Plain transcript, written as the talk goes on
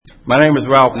My name is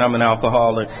Ralph, and I'm an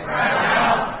alcoholic.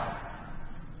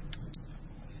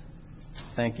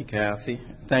 Thank you, Kathy.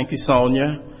 Thank you,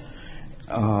 Sonia.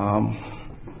 I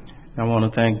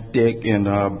want to thank Dick and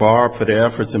Barb for their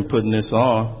efforts in putting this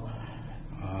on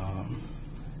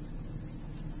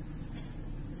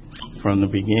from the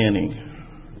beginning,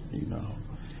 you know.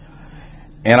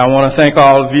 And I want to thank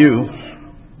all of you.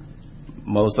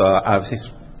 I've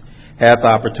had the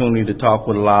opportunity to talk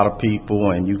with a lot of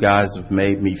people, and you guys have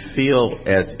made me feel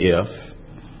as if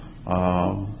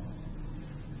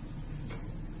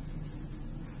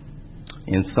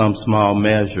in some small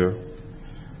measure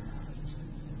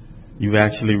you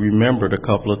actually remembered a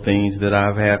couple of things that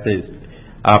I've had the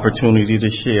opportunity to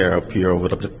share up here over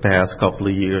the past couple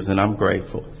of years, and I'm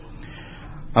grateful.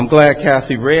 I'm glad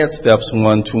Kathy read steps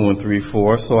 1, 2, and 3,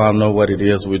 4, so I'll know what it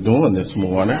is we're doing this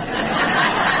morning.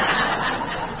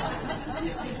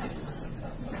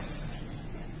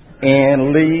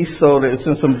 And Lee, so that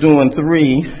since I'm doing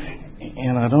 3,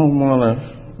 and I don't want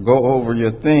to go over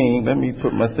your thing, let me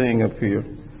put my thing up here.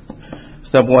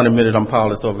 Step 1, admitted I'm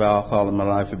powerless over alcohol in my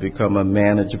life and become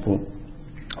unmanageable.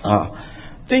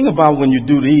 Thing about when you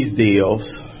do these deals,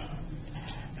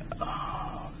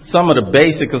 some of the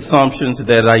basic assumptions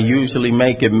that I usually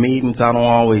make at meetings, I don't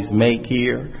always make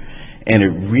here. And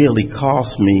it really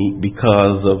costs me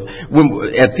because of,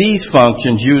 at these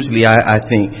functions, usually I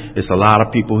think it's a lot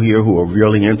of people here who are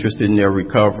really interested in their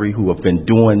recovery, who have been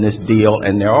doing this deal,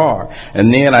 and there are.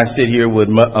 And then I sit here with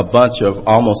a bunch of,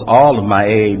 almost all of my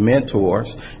AA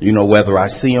mentors, you know, whether I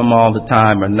see them all the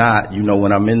time or not, you know,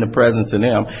 when I'm in the presence of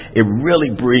them, it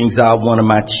really brings out one of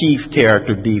my chief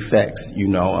character defects, you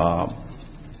know,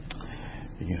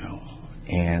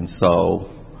 and so,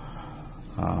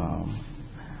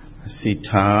 I see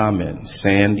Tom and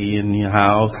Sandy in the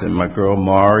house, and my girl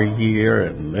Mari here,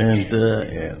 and Linda,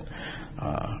 and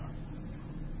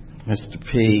Mr.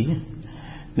 P.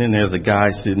 Then there's a guy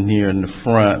sitting here in the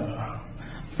front.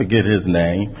 Forget his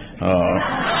name.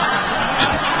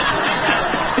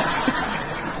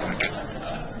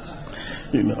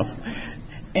 You know.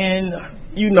 And,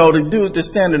 you know, the dude that's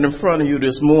standing in front of you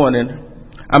this morning,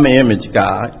 I'm an image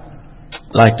guy.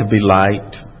 Like to be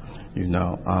liked, you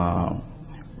know.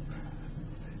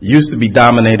 Used to be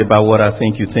dominated by what I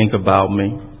think you think about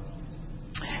me.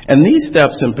 And these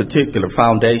steps in particular,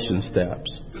 foundation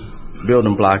steps,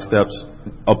 building block steps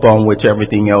upon which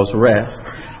everything else rests,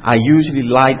 I usually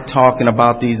like talking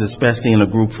about these, especially in a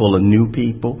group full of new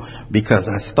people, because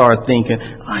I start thinking,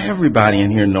 everybody in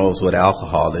here knows what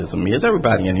alcoholism is.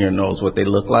 Everybody in here knows what they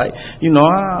look like. You know,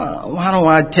 why don't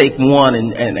I take one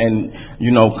and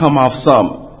you know, come off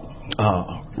some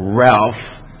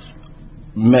Ralph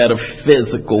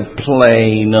metaphysical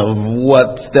plane of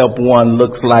what step 1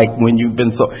 looks like when you've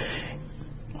been so.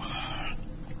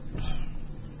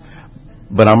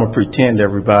 But I'm going to pretend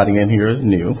everybody in here is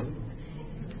new.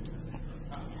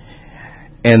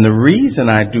 And the reason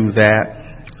I do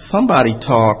that, somebody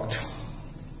talked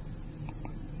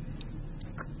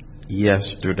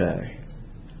yesterday,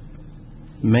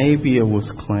 maybe it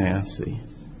was Clancy,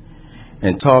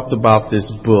 and talked about this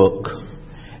book,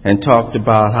 and talked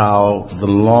about how the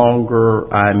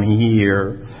longer I'm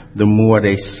here, the more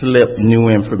they slip new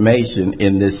information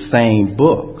in this same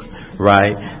book,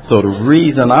 right? So the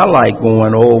reason I like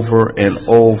going over and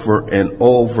over and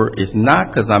over is not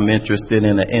because I'm interested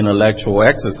in an intellectual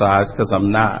exercise, because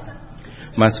I'm not.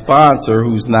 My sponsor,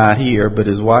 who's not here, but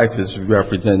his wife is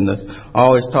representing us,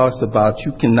 always talks about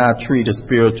you cannot treat a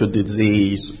spiritual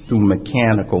disease through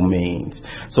mechanical means.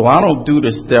 So I don't do the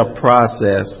step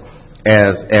process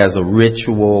as a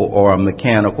ritual or a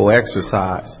mechanical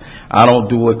exercise. I don't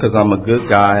do it because I'm a good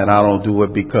guy, and I don't do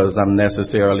it because I'm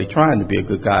necessarily trying to be a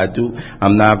good guy.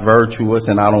 I'm not virtuous,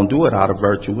 and I don't do it out of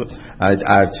virtue.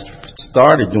 I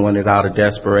started doing it out of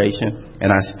desperation,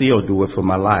 and I still do it for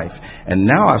my life. And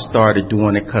now I've started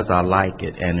doing it because I like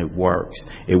it, and it works.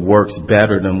 It works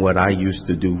better than what I used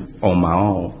to do on my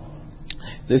own.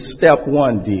 This step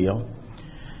 1 deal,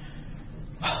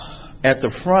 at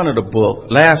the front of the book,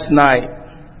 last night,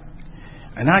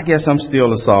 and I guess I'm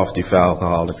still a softie for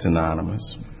Alcoholics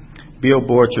Anonymous, Bill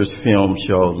Borcher's film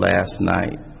showed last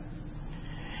night.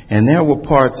 And there were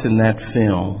parts in that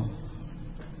film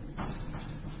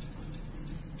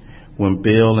when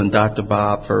Bill and Dr.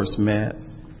 Bob first met,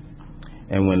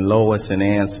 and when Lois and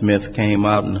Ann Smith came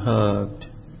out and hugged,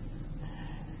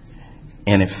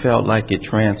 and it felt like it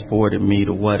transported me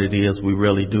to what it is we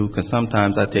really do, because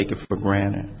sometimes I take it for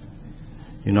granted.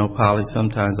 You know, Polly,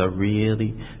 sometimes I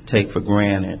really take for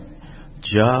granted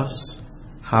just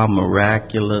how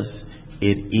miraculous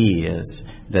it is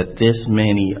that this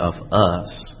many of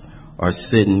us are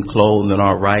sitting clothed in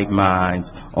our right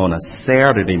minds on a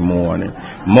Saturday morning.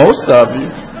 Most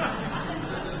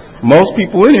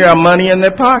people in here have money in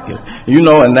their pocket.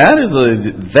 And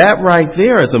that right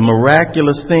there is a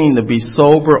miraculous thing, to be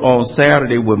sober on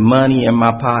Saturday with money in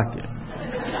my pocket.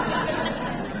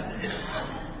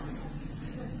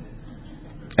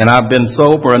 And I've been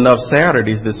sober enough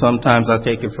Saturdays that sometimes I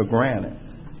take it for granted.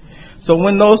 So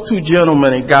when those two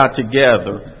gentlemen got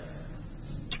together,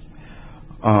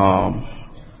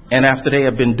 and after they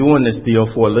had been doing this deal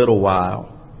for a little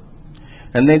while,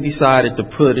 and they decided to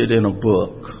put it in a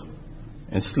book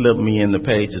and slip me in the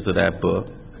pages of that book,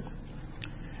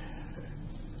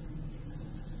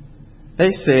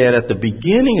 they said at the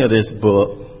beginning of this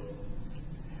book,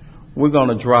 we're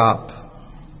going to drop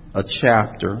a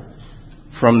chapter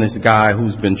from this guy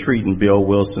who's been treating Bill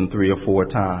Wilson 3 or 4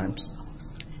 times.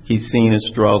 He's seen his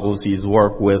struggles. He's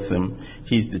worked with him.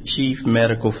 He's the chief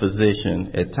medical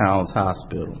physician at Towns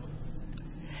Hospital.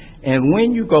 And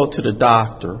when you go to the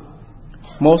doctor,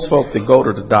 most folk that go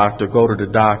to the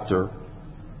doctor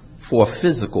for a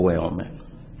physical ailment.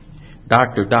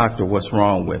 Doctor, what's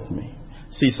wrong with me?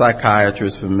 See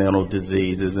psychiatrists for mental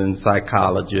diseases and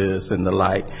psychologists and the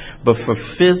like. But for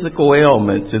physical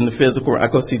ailments, I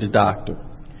go see the doctor.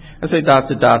 I say,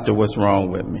 doctor, what's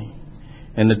wrong with me?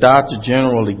 And the doctor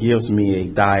generally gives me a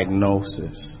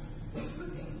diagnosis.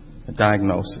 A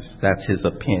diagnosis. That's his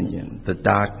opinion, the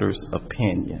doctor's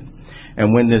opinion.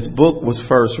 And when this book was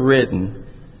first written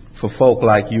for folk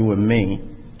like you and me,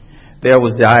 there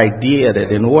was the idea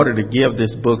that in order to give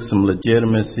this book some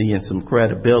legitimacy and some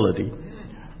credibility,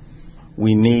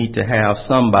 we need to have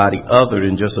somebody other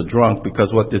than just a drunk,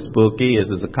 because what this book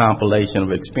is a compilation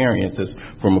of experiences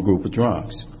from a group of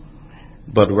drunks.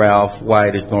 But Ralph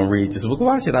White is going to read this book.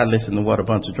 Why should I listen to what a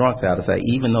bunch of drunks have to say,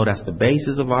 even though that's the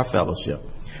basis of our fellowship?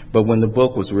 But when the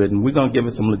book was written, we're going to give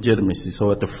it some legitimacy.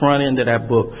 So at the front end of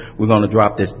that book, we're going to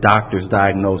drop this doctor's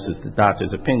diagnosis, the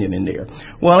doctor's opinion in there.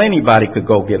 Well, anybody could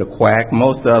go get a quack.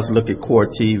 Most of us look at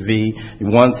court TV.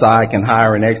 One side can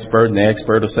hire an expert, and the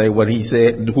expert will say what he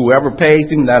said. Whoever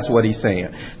pays him, that's what he's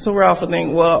saying. So Ralph will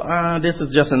think, this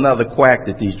is just another quack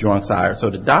that these drunks hired. So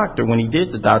the doctor, when he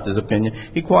did the doctor's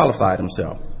opinion, he qualified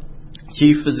himself.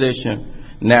 Chief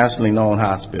physician, nationally known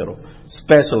hospital,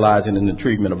 specializing in the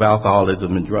treatment of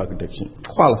alcoholism and drug addiction,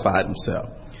 qualified himself.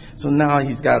 So now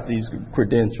he's got these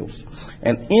credentials.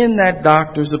 And in that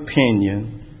doctor's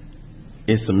opinion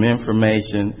is some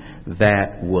information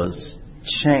that was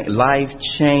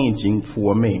life-changing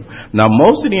for me. Now,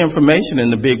 most of the information in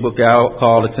the big book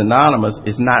Alcoholics Anonymous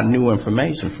is not new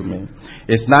information for me.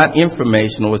 It's not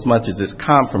informational as much as it's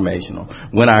confirmational.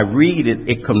 When I read it,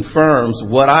 it confirms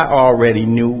what I already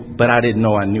knew, but I didn't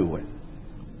know I knew it.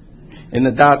 In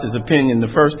the doctor's opinion,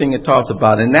 the first thing it talks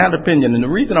about, in that opinion, and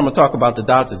the reason I'm going to talk about the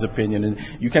doctor's opinion, and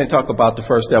you can't talk about the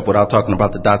first step without talking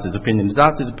about the doctor's opinion. The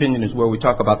doctor's opinion is where we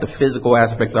talk about the physical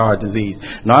aspect of our disease.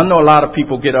 Now, I know a lot of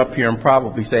people get up here and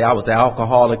probably say, I was an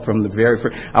alcoholic from the very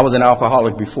first, I was an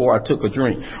alcoholic before I took a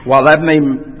drink. While that may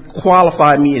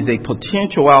qualify me as a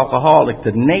potential alcoholic,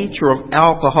 the nature of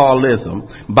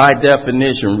alcoholism, by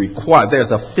definition,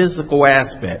 there's a physical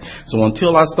aspect. So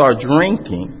until I start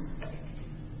drinking,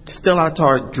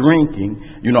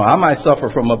 I might suffer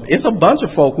from it's a bunch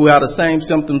of folk who have the same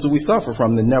symptoms that we suffer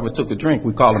from that never took a drink.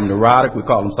 We call them neurotic, we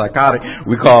call them psychotic,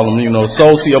 we call them,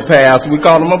 sociopaths, we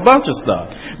call them a bunch of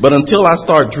stuff. But until I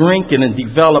start drinking and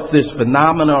develop this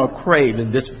phenomenon of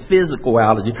craving, this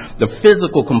physicality, the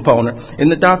physical component, in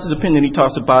the doctor's opinion, he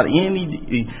talks about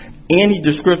any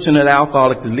description of the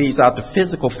alcoholic that leaves out the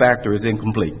physical factor is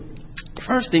incomplete.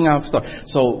 First thing I'll start.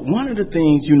 So one of the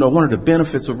things, one of the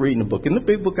benefits of reading the book, in the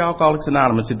big book Alcoholics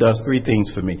Anonymous, it does 3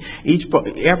 things for me.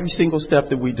 Every single step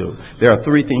that we do, there are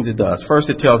 3 things it does. First,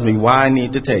 it tells me why I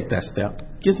need to take that step.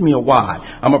 Gives me a why.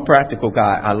 I'm a practical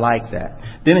guy. I like that.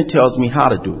 Then it tells me how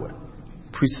to do it.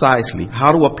 Precisely.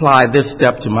 How to apply this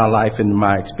step to my life and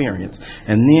my experience.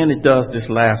 And then it does this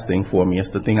last thing for me.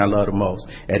 It's the thing I love the most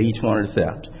at each one of the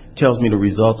steps. Tells me the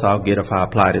results I'll get if I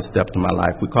apply this step to my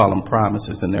life. We call them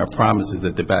promises, and there are promises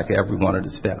at the back of every one of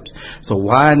the steps. So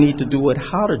why I need to do it,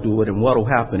 how to do it, and what will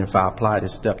happen if I apply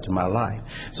this step to my life.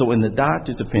 So in the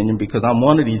doctor's opinion, because I'm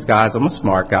one of these guys, I'm a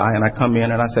smart guy, and I come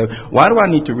in and I say, why do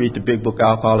I need to read the big book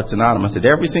Alcoholics Anonymous? At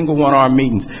every single one of our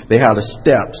meetings, they have the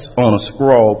steps on a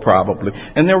scroll probably,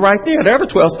 and they're right there. There are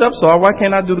 12 steps, so why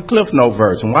can't I do the Cliff Note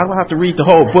version? Why do I have to read the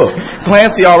whole book?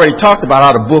 Clancy already talked about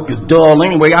how the book is dull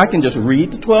anyway. I can just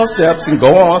read the 12 steps and go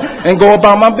on and go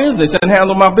about my business and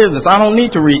handle my business. I don't need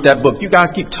to read that book. You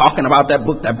guys keep talking about that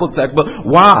book.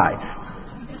 Why?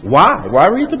 Why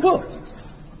read the book?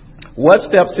 What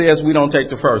step says we don't take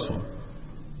the first one?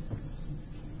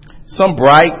 Some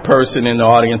bright person in the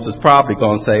audience is probably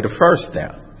going to say the first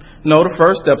step. No, the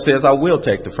first step says I will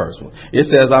take the first one. It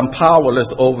says I'm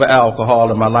powerless over alcohol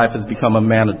and my life has become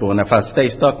unmanageable. And if I stay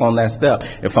stuck on that step,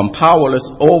 if I'm powerless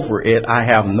over it, I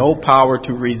have no power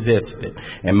to resist it.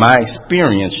 And my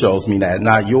experience shows me that.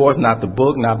 Not yours, not the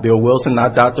book, not Bill Wilson,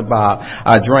 not Dr. Bob.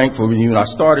 I drank I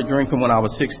started drinking when I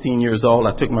was 16 years old.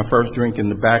 I took my first drink in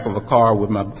the back of a car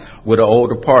with an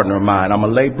older partner of mine. I'm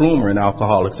a late bloomer in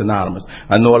Alcoholics Anonymous.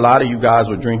 I know a lot of you guys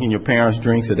were drinking your parents'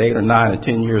 drinks at 8 or 9 or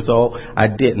 10 years old. I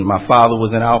didn't. My father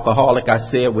was an alcoholic.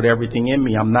 I said with everything in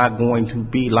me, I'm not going to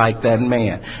be like that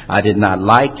man. I did not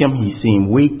like him. He seemed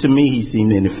weak to me. He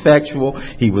seemed ineffectual.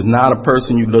 He was not a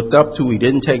person you looked up to. He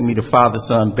didn't take me to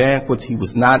father-son banquets. He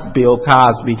was not Bill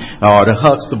Cosby or the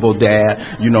Huxtable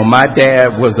dad. My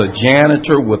dad was a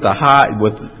janitor with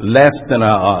less than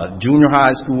a junior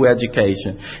high school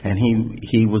education, and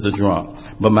he was a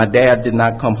drunk. But my dad did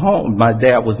not come home. My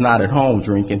dad was not at home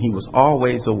drinking. He was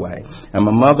always away. And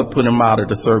my mother put him out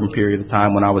at a certain period of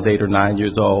time when I was 8 or 9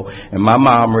 years old, and my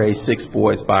mom raised 6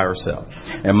 boys by herself.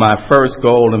 And my first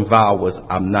goal and vow was,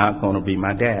 I'm not going to be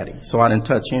my daddy. So I didn't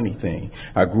touch anything.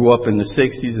 I grew up in the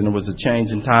 60s, and it was a change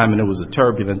in time, and it was a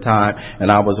turbulent time, and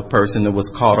I was a person that was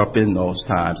caught up in those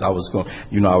times. I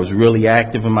was really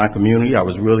active in my community. I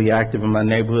was really active in my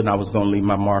neighborhood, and I was going to leave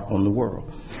my mark on the world.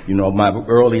 My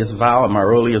earliest vow and my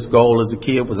earliest goal as a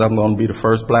kid was I'm going to be the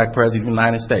first black president of the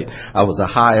United States. I was a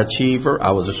high achiever.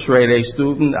 I was a straight A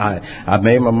student. I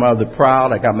made my mother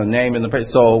proud. I got my name in the paper.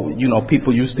 So,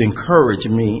 people used to encourage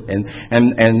me, and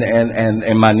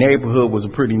my neighborhood was a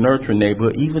pretty nurturing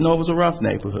neighborhood, even though it was a rough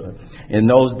neighborhood. In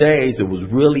those days, it was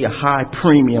really a high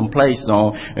premium placed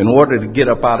on, in order to get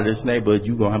up out of this neighborhood,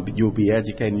 you'll be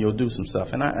educated and you'll do some stuff.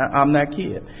 And I'm that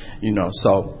kid,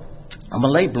 so I'm a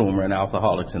late bloomer in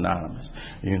Alcoholics Anonymous.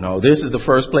 This is the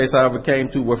first place I ever came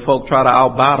to where folk try to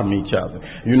out-bottom each other.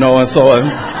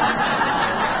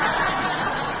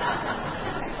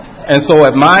 And so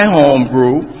at my home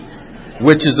group,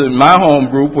 which is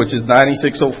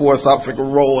 9604 South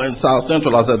Fickle Road in South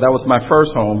Central, I said that was my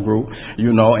first home group,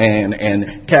 and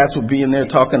cats would be in there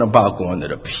talking about going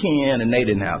to the pen, and they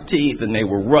didn't have teeth, and they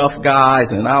were rough guys,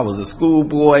 and I was a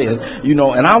schoolboy,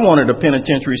 and I wanted a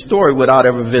penitentiary story without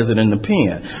ever visiting the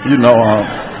pen,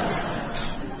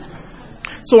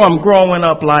 So I'm growing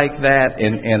up like that,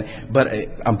 but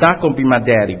I'm not going to be my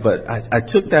daddy. But I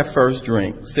took that first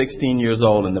drink, 16 years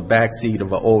old, in the back seat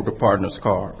of an older partner's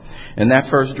car. And that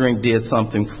first drink did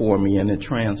something for me, and it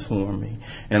transformed me.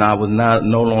 And I was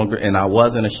no longer, and I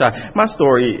wasn't a shy. My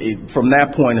story from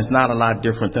that point is not a lot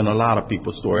different than a lot of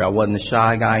people's story. I wasn't a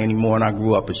shy guy anymore, and I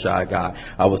grew up a shy guy.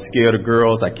 I was scared of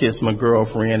girls. I kissed my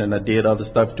girlfriend, and I did other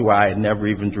stuff too I had never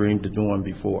even dreamed of doing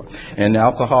before. And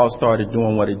alcohol started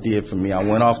doing what it did for me. I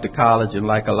went off to college, and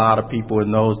like a lot of people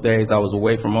in those days, I was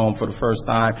away from home for the first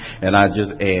time, and I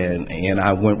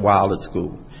went wild at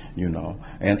school.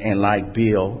 And like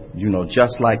Bill,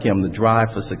 just like him, the drive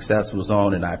for success was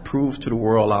on, and I proved to the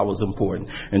world I was important.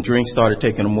 And drink started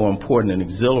taking a more important and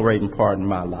exhilarating part in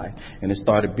my life. And it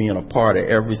started being a part of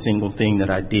every single thing that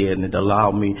I did, and it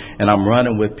allowed me, and I'm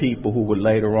running with people who would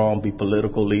later on be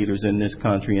political leaders in this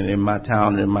country and in my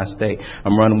town and in my state.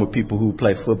 I'm running with people who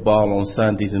play football on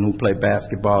Sundays and who play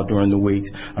basketball during the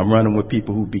weeks. I'm running with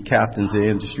people who be captains of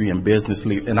industry and business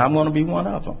leaders, and I'm going to be one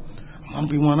of them. I'm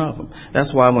be one of them.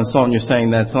 That's why when Sonia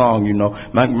sang that song,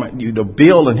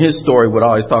 Bill and his story would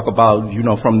always talk about,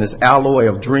 from this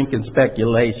alloy of drink and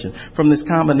speculation, from this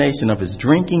combination of his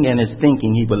drinking and his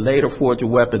thinking, he would later forge a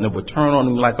weapon that would turn on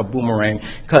him like a boomerang,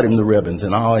 cut him to ribbons.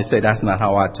 And I always say that's not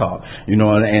how I talk,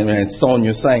 and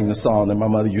Sonia sang the song that my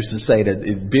mother used to say that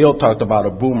if Bill talked about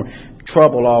a boomerang,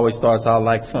 trouble always starts out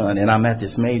like fun. And I'm at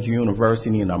this major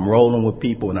university, and I'm rolling with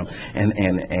people,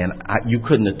 you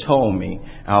couldn't have told me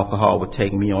alcohol would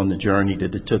take me on the journey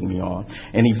that it took me on.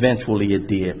 And eventually it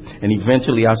did. And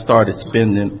eventually I started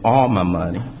spending all my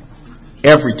money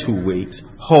every 2 weeks,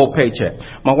 whole paycheck.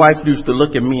 My wife used to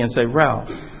look at me and say, Ralph,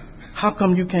 how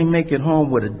come you can't make it home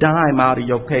with a dime out of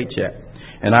your paycheck?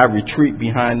 And I retreat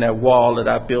behind that wall that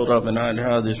I built up, and I'd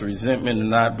have this resentment,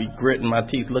 and I'd be gritting my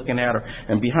teeth looking at her.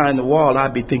 And behind the wall,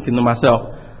 I'd be thinking to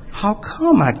myself, how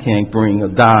come I can't bring a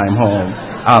dime home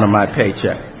out of my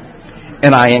paycheck?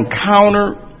 And I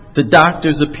encounter the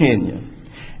doctor's opinion.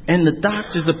 And the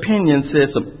doctor's opinion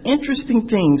says some interesting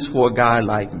things for a guy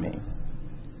like me.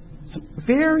 Some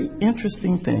very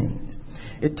interesting things.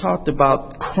 It talked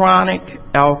about chronic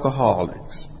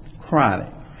alcoholics.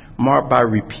 Chronic. marked by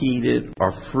repeated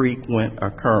or frequent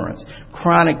occurrence.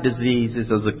 Chronic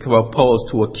diseases as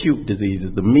opposed to acute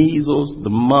diseases. The measles, the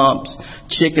mumps,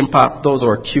 chickenpox, those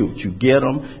are acute. You get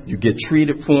them, you get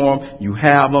treated for them, you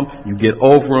have them, you get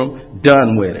over them,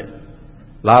 done with it.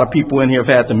 A lot of people in here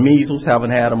have had the measles,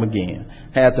 haven't had them again.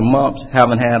 Had the mumps,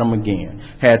 haven't had them again.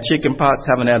 Had chickenpox,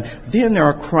 haven't had them. Then there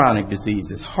are chronic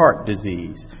diseases, heart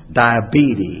disease,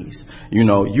 diabetes. You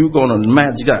know, you're going to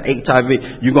imagine you got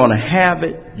HIV. You're going to have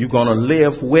it. You're going to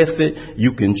live with it.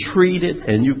 You can treat it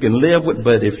and you can live with it.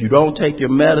 But if you don't take your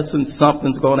medicine,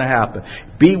 something's going to happen.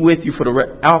 Be with you for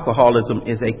the alcoholism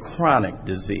is a chronic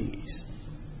disease.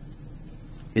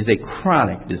 Is a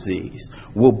chronic disease.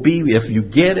 Will be if you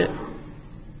get it.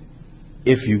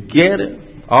 If you get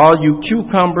it, all you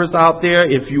cucumbers out there,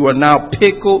 if you are now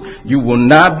pickled, you will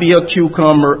not be a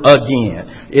cucumber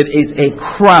again. It is a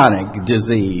chronic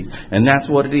disease, and that's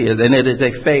what it is, and it is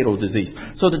a fatal disease.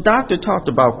 So the doctor talked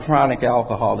about chronic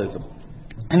alcoholism,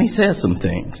 and he said some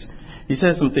things. He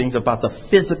said some things about the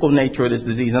physical nature of this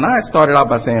disease. And I started out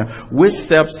by saying, which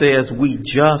step says we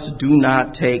just do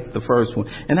not take the first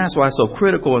one? And that's why it's so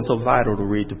critical and so vital to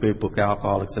read the big book,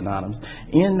 Alcoholics Anonymous.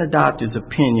 In the doctor's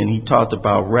opinion, he talked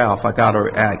about, Ralph, I got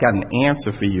an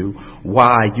answer for you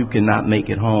why you cannot make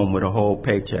it home with a whole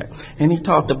paycheck. And he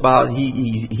talked about,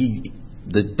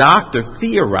 the doctor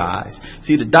theorized.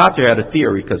 See, the doctor had a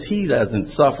theory because he doesn't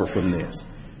suffer from this.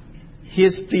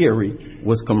 His theory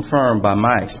was confirmed by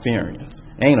my experience.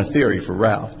 Ain't a theory for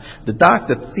Ralph. The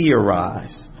doctor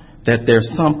theorized that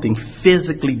there's something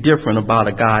physically different about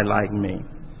a guy like me.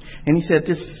 And he said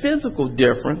this physical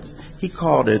difference, he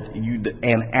called it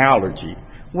an allergy.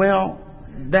 Well,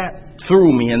 that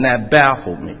threw me and that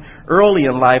baffled me. Early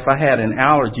in life, I had an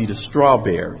allergy to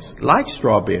strawberries, like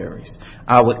strawberries.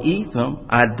 I would eat them,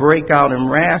 I'd break out in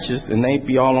rashes, and they'd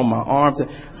be all on my arms.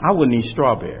 I wouldn't eat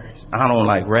strawberries. I don't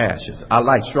like rashes. I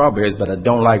like strawberries, but I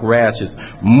don't like rashes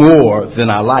more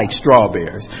than I like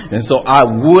strawberries. And so I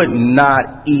would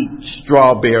not eat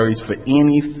strawberries for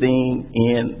anything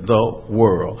in the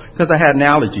world because I had an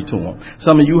allergy to them.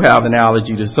 Some of you have an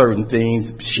allergy to certain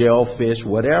things, shellfish,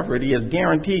 whatever it is.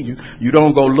 Guaranteed you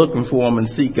don't go looking for them and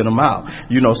seeking them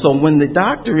out. You know, so when the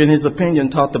doctor, in his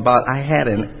opinion, talked about I had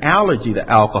an allergy to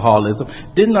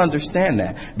alcoholism, didn't understand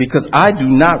that because I do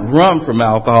not run from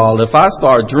alcohol. If I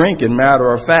start drinking,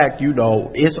 matter of fact, you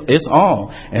know, it's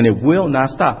on and it will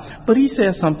not stop. But he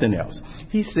said something else.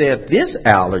 He said this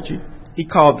allergy, he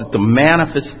called it the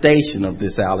manifestation of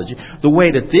this allergy. The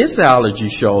way that this allergy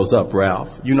shows up,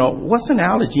 Ralph, you know, what's an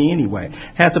allergy anyway?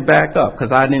 Had to back up because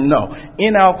I didn't know.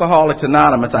 In Alcoholics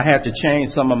Anonymous, I had to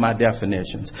change some of my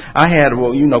definitions. I had,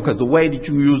 well, you know, because the way that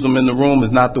you use them in the room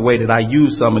is not the way that I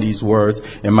use some of these words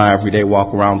in my everyday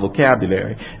walk around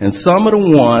vocabulary. And some of the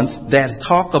ones that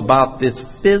talk about this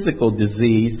physical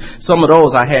disease, some of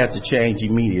those I had to change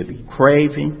immediately.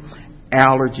 Craving,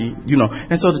 allergy, you know.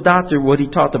 And so the doctor, what he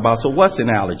talked about, so what's an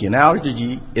allergy? An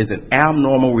allergy is an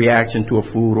abnormal reaction to a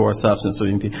food or a substance or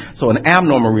anything. So an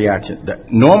abnormal reaction, the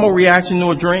normal reaction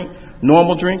to a drink,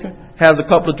 normal drinker has a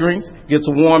couple of drinks, gets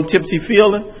a warm, tipsy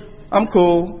feeling. I'm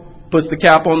cool. Puts the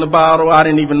cap on the bottle. I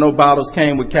didn't even know bottles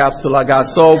came with caps till I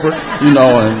got sober, you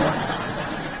know, and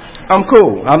I'm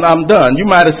cool. I'm done. You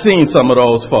might have seen some of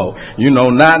those folk. You know,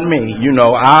 not me. You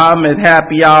know, I'm at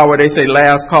happy hour. They say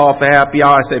last call for happy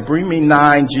hour. I say, bring me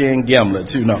 9 gin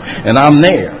gimlets, you know, and I'm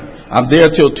there. I'm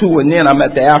there till 2, and then I'm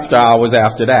at the after hours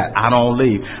after that. I don't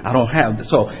leave. I don't have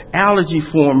so allergy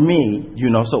for me,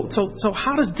 you know. So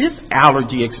how does this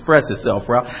allergy express itself,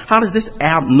 Ralph? How does this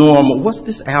abnormal? What's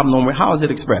this abnormal? How is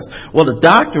it expressed? Well, the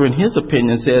doctor, in his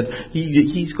opinion, said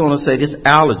he's going to say this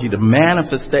allergy, the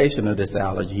manifestation of this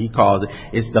allergy, he calls it,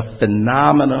 is the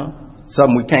phenomena,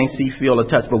 something we can't see, feel, or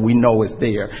touch, but we know it's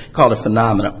there. Called a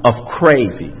phenomena of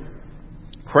craving.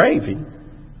 Craving.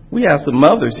 We have some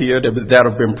mothers here that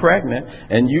have been pregnant,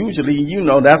 and usually, you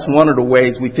know, that's one of the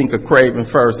ways we think of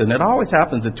craving first, and it always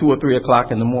happens at 2 or 3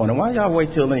 o'clock in the morning. Why y'all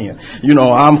wait till then? You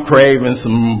know, I'm craving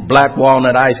some black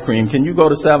walnut ice cream. Can you go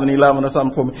to 7-Eleven or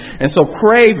something for me? And so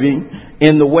craving,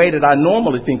 in the way that I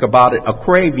normally think about it, a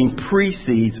craving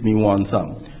precedes me wanting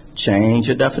something. Change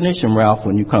your definition, Ralph,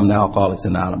 when you come to Alcoholics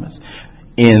Anonymous.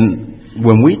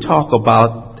 When we talk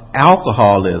about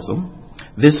alcoholism,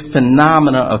 this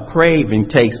phenomena of craving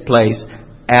takes place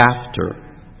after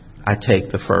I take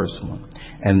the first one.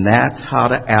 And that's how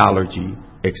the allergy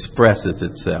expresses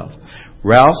itself.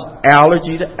 Ralph's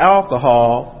allergy to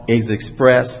alcohol is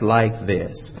expressed like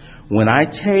this. When I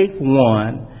take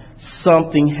one,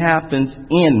 something happens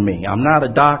in me. I'm not a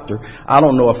doctor. I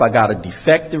don't know if I got a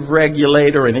defective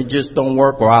regulator and it just don't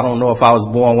work, or I don't know if I was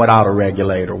born without a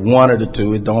regulator. One of the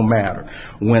two, it don't matter.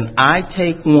 When I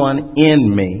take one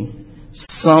in me,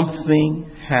 something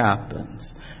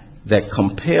happens that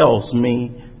compels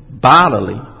me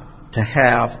bodily to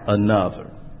have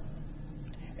another.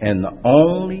 And the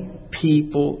only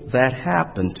people that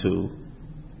happen to,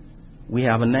 we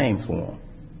have a name for them.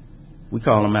 We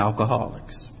call them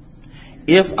alcoholics.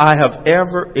 If I have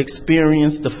ever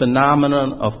experienced the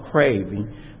phenomenon of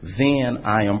craving, then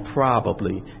I am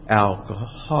probably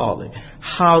alcoholic.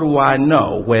 How do I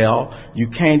know? Well, you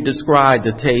can't describe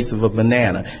the taste of a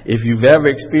banana. If you've ever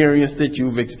experienced it,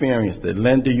 you've experienced it.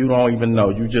 Linda, you don't even know.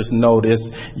 You just know this.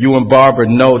 You and Barbara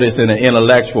know this in an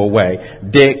intellectual way.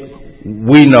 Dick,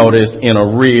 we know this in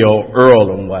a real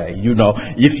Earlham way. You know,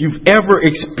 if you've ever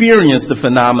experienced the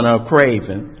phenomenon of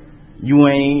craving, you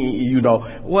ain't,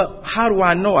 well, how do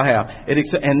I know I have?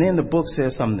 And then the book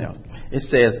says something else. It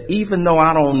says, even though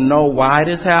I don't know why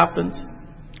this happens,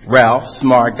 Ralph,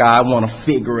 smart guy, want to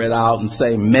figure it out and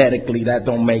say medically that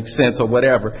don't make sense or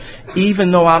whatever.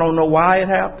 Even though I don't know why it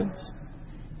happens,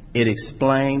 it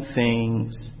explains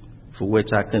things for which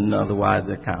I couldn't otherwise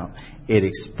account. It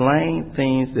explained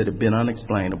things that have been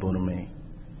unexplainable to me.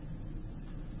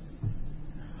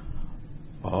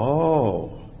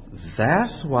 Oh,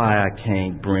 that's why I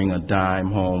can't bring a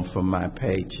dime home from my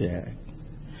paycheck.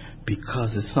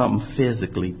 Because it's something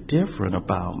physically different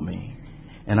about me.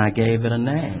 And I gave it a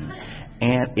name.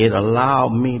 And it allowed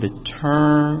me to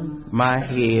turn my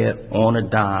head on a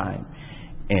dime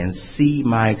and see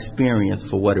my experience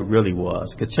for what it really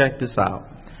was. Because check this out.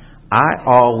 I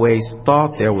always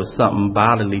thought there was something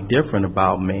bodily different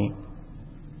about me.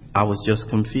 I was just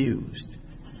confused.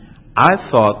 I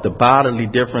thought the bodily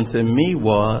difference in me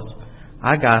was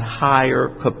I got higher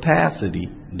capacity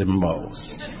than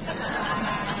most.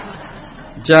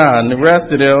 John, the rest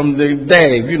of them, Dave,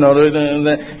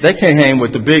 they can't hang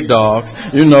with the big dogs.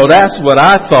 That's what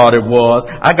I thought it was.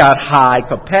 I got high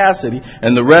capacity,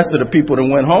 and the rest of the people that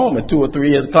went home at 2 or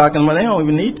 3 o'clock in the morning, they don't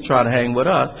even need to try to hang with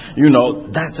us.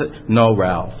 That's it. No,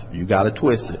 Ralph, you got it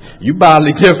twisted. You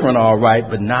bodily different, all right,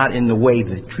 but not in the way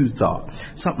that you thought.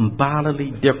 Something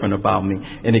bodily different about me.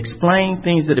 It explained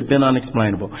things that have been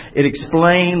unexplainable. It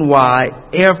explained why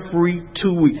every 2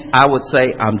 weeks I would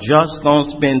say, I'm just going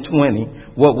to spend 20.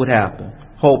 What would happen?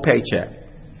 Whole paycheck.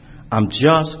 I'm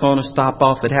just going to stop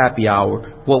off at happy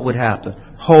hour. What would happen?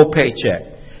 Whole paycheck.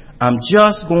 I'm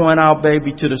just going out,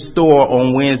 baby, to the store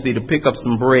on Wednesday to pick up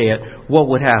some bread. What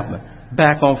would happen?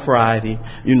 Back on Friday.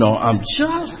 I'm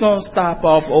just going to stop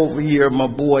off over here at my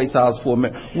boy's house for a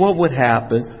minute. What would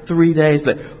happen? 3 days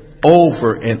later.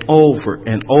 Over and over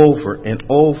and over and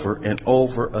over and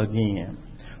over again.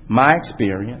 My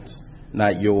experience,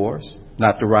 not yours.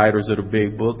 Not the writers of the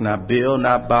big book, not Bill,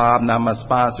 not Bob, not my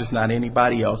sponsors, not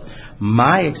anybody else.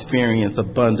 My experience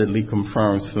abundantly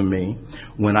confirms for me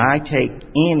when I take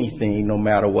anything, no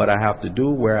matter what I have to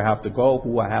do, where I have to go,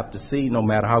 who I have to see, no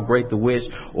matter how great the wish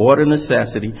or the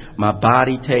necessity, my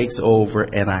body takes over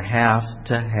and I have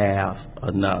to have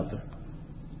another.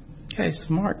 Okay,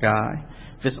 smart guy.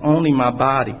 If it's only my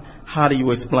body, how do you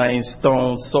explain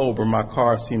stone sober my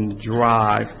car seemed to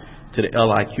drive to the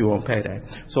LIQ on payday?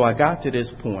 So I got to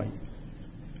this point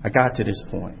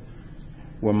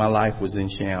where my life was in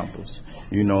shambles.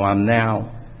 I'm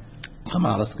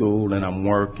out of school and I'm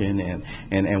working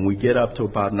and we get up to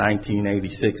about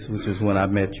 1986, which is when I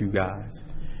met you guys.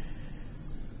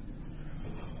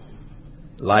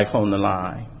 Life on the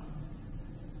line.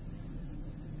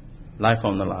 Life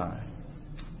on the line.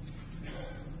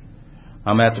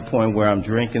 I'm at the point where I'm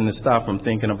drinking the stuff. I'm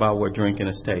thinking about where drinking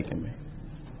is taking me.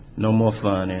 No more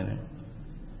fun in it.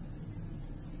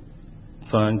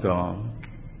 Fun gone.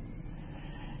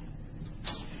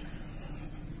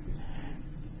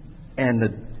 And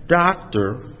the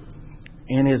doctor,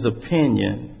 in his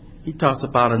opinion, he talks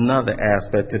about another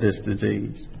aspect of this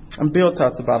disease. And Bill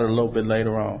talks about it a little bit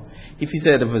later on. He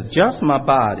said, if it's just my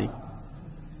body,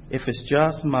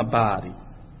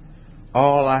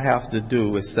 all I have to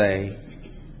do is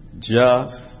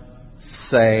just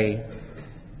say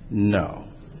no.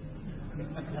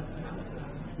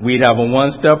 We'd have a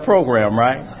one-step program,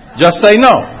 right? Just say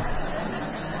no.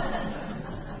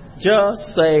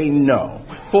 Just say no.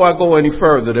 Before I go any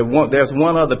further, there's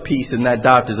one other piece in that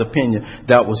doctor's opinion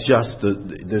that was just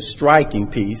the striking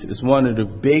piece. It's one of the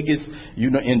biggest,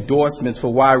 endorsements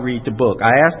for why read the book.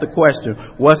 I asked the question,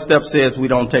 what step says we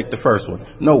don't take the first one?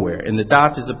 Nowhere. In the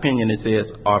doctor's opinion, it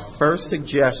says our first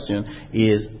suggestion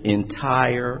is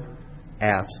entire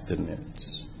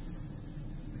abstinence.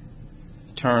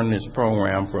 turn this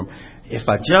program from, if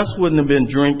I just wouldn't have been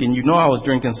drinking, I was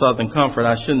drinking Southern Comfort,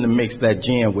 I shouldn't have mixed that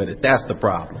gin with it. That's the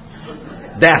problem.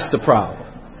 That's the problem.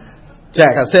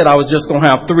 Jack, I said I was just going to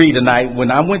have 3 tonight.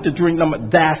 When I went to drink them,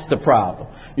 that's the problem.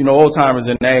 Old timers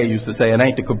in the A used to say, it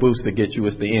ain't the caboose that gets you,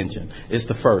 it's the engine. It's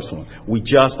the first one. We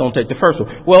just don't take the first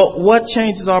one. Well, what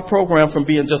changes our program from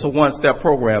being just a one-step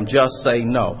program? Just say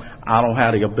no. I don't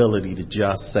have the ability to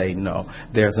just say no.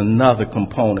 There's another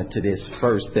component to this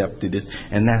first step to this,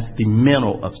 and that's the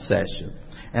mental obsession.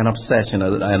 An obsession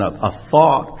and a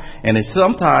thought. And it's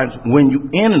sometimes when you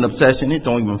in an obsession, it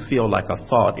don't even feel like a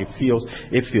thought. It feels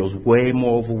way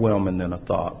more overwhelming than a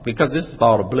thought, because this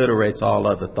thought obliterates all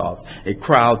other thoughts. It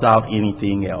crowds out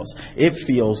anything else. It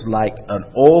feels like an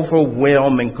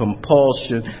overwhelming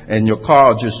compulsion, and your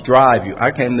car will just drive you.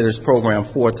 I came to this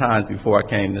program 4 times before I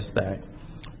came to stay.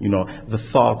 The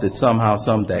thought that somehow,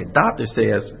 someday, doctor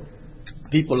says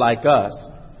people like us,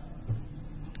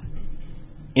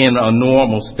 in a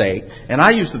normal state. And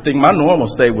I used to think my normal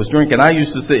state was drinking. I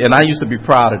used to say, and I used to be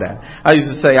proud of that. I used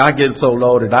to say, I get so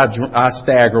loaded, I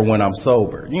stagger when I'm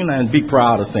sober, and be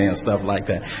proud of saying stuff like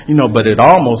that, but it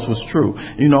almost was true,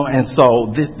 and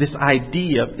so this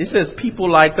idea, it says people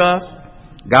like us,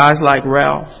 guys like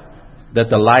Ralph, that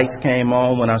the lights came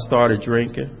on when I started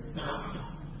drinking,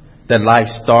 that life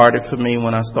started for me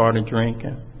when I started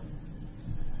drinking.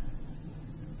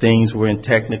 Things were in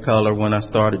Technicolor when I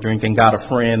started drinking. Got a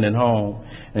friend at home,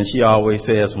 and she always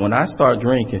says, when I start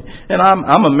drinking, and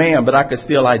I'm a man, but I can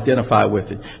still identify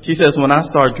with it. She says, when I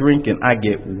start drinking, I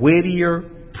get wittier,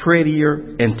 prettier,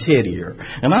 and tittier.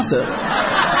 And I said,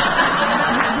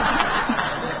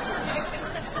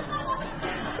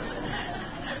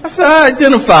 I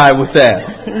identify with that.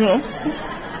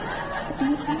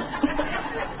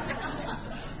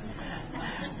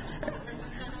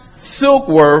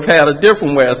 Silkworth had a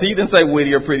different way. He didn't say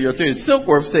witty or pretty or titty.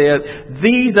 Silkworth said,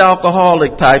 these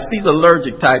alcoholic types, these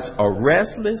allergic types, are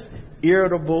restless,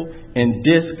 irritable, and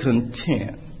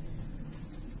discontent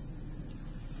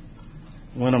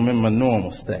when I'm in my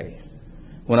normal state.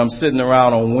 When I'm sitting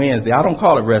around on Wednesday, I don't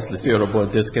call it restless, irritable,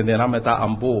 and discontent.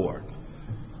 I'm bored.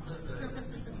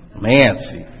 I'm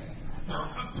antsy.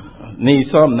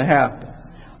 Need something to happen.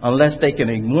 Unless they can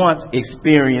once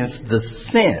experience the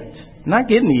sense, not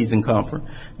getting ease and comfort,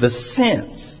 the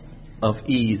sense of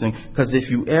ease. Because if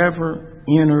you ever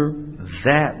enter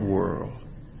that world,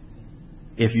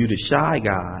 if you're the shy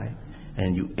guy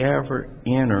and you ever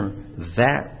enter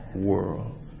that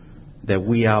world that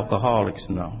we alcoholics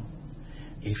know,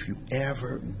 if you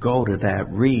ever go to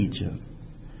that region,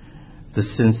 the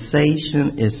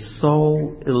sensation is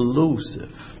so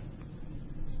elusive.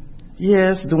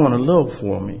 Yeah, it's doing a little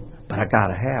for me, but I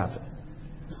gotta have it.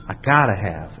 I gotta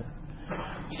have it.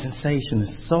 Sensation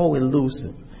is so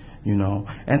elusive,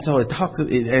 and so it talks,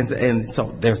 and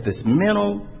so there's this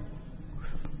mental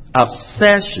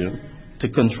obsession to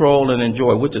control and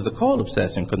enjoy, which is a cold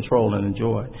obsession, control and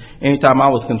enjoy. Anytime I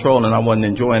was controlling, I wasn't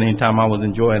enjoying. Anytime I was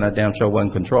enjoying, I damn sure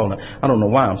wasn't controlling. I don't know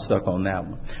why I'm stuck on that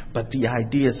one. But the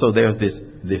idea, so there's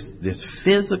this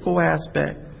physical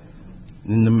aspect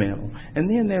in the middle. And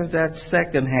then there's that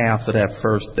second half of that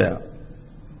first step.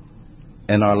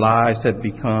 And our lives have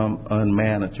become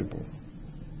unmanageable.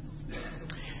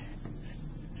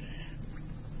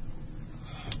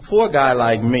 For a guy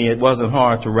like me, it wasn't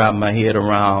hard to wrap my head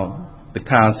around the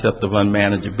concept of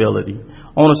unmanageability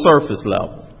on a surface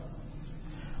level.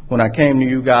 When I came to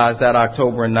you guys that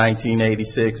October in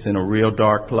 1986 in a real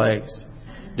dark place,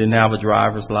 didn't have a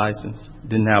driver's license,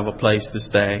 didn't have a place to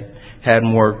stay,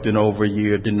 hadn't worked in over a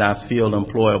year, did not feel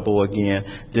employable again,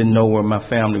 didn't know where my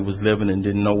family was living and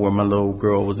didn't know where my little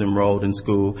girl was enrolled in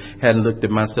school, hadn't looked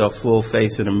at myself full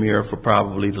face in a mirror for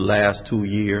probably the last 2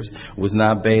 years, was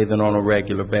not bathing on a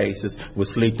regular basis,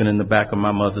 was sleeping in the back of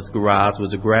my mother's garage,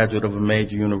 was a graduate of a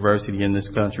major university in this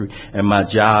country, and my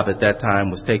job at that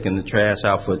time was taking the trash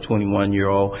out for a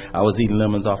 21-year-old. I was eating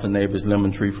lemons off a neighbor's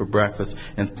lemon tree for breakfast,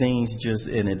 and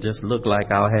it just looked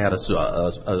like I had a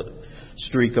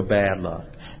streak of bad luck,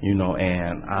 and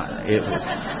it was.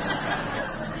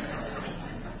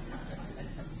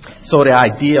 So the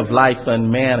idea of life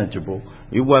unmanageable,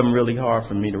 it wasn't really hard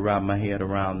for me to wrap my head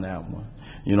around that one.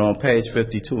 On page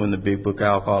 52 in the big book,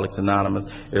 Alcoholics Anonymous,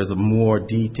 there's a more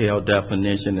detailed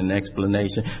definition and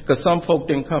explanation. Because some folk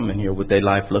didn't come in here with their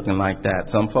life looking like that.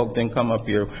 Some folk didn't come up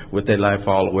here with their life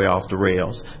all the way off the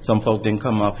rails. Some folk didn't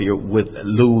come up here with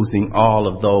losing all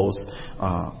of those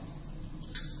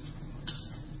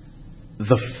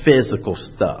the physical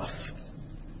stuff.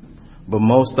 But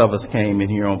most of us came in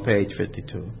here on page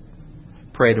 52.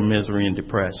 Prey to misery and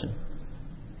depression.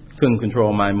 Couldn't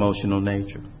control my emotional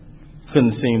nature.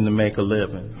 Couldn't seem to make a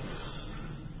living.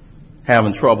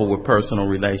 Having trouble with personal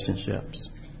relationships.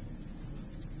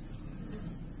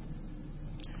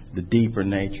 The deeper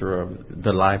nature of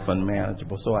the life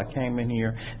unmanageable. So I came in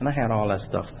here and I had all that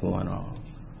stuff going on.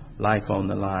 Life on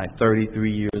the line.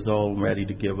 33 years old, ready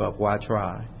to give up. Why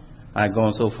try? I had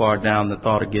gone so far down the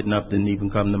thought of getting up didn't even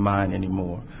come to mind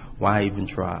anymore. Why even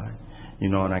try? You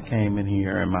know, and I came in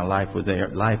here and my life was there.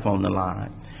 Life on the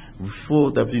line. Full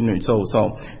of,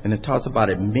 so, and it talks about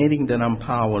admitting that I'm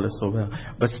powerless.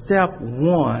 But step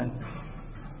one,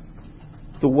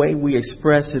 the way we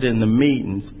express it in the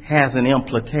meetings has an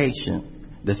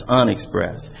implication that's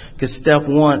unexpressed. Because step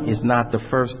one is not the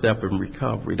first step in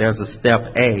recovery. There's a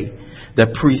step A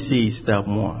that precedes step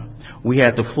one. We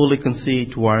had to fully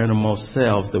concede to our innermost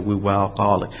selves that we were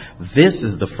alcoholic. This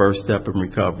is the first step in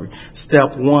recovery.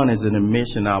 Step one is an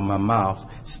admission out of my mouth.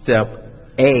 Step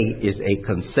A is a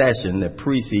concession that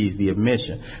precedes the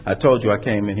admission. I told you I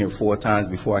came in here 4 times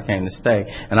before I came to stay.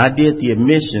 And I did the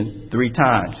admission 3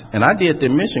 times. And I did the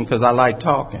admission because I like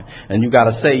talking. And you got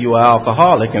to say you're an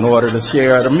alcoholic in order to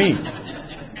share the meeting.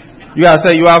 You got to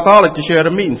say you're alcoholic to share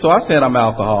the meeting. So I said I'm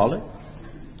alcoholic.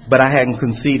 But I hadn't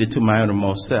conceded to my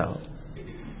innermost self.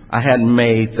 I hadn't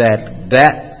made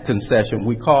that concession.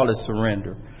 We call it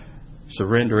surrender.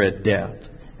 Surrender at death.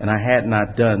 And I had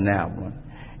not done that one.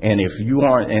 And if you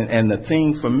aren't, and the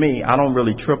thing for me, I don't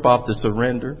really trip off the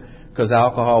surrender because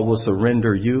alcohol will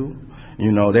surrender you.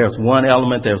 You know, there's one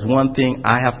element, there's one thing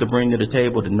I have to bring to the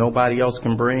table that nobody else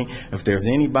can bring. If there's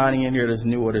anybody in here that's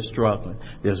new or that's struggling,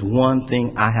 there's one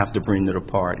thing I have to bring to the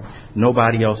party.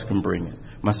 Nobody else can bring it.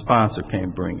 My sponsor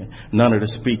can't bring it. None of the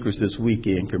speakers this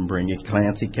weekend can bring it.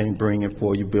 Clancy can't bring it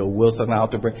for you. Bill Wilson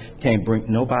out there can't bring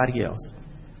nobody else.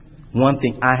 One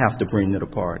thing I have to bring to the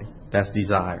party. That's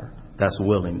desire. That's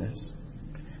willingness.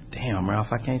 Damn,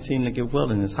 Ralph, I can't seem to get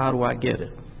willingness. How do I get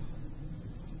it?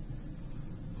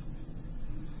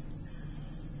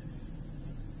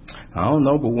 I don't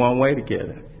know but one way to get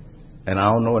it. And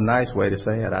I don't know a nice way to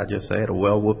say it. I just say it, a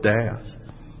well-whooped ass.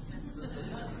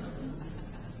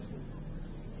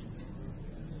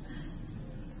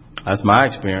 That's my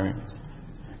experience.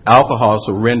 Alcohol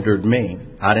surrendered me.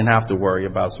 I didn't have to worry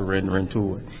about surrendering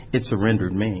to it. It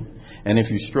surrendered me. And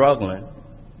if you're struggling,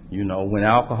 you know, when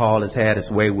alcohol has had its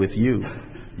way with you,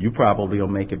 you probably will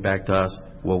make it back to us,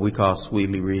 what we call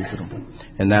sweetly reasonable.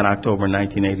 And that October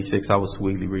 1986, I was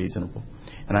sweetly reasonable.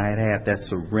 And I had that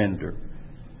surrender.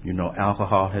 You know,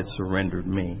 alcohol had surrendered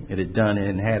me. It had done it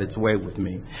and had its way with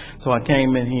me. So I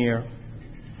came in here.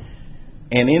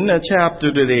 And in the chapter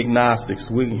to the agnostics,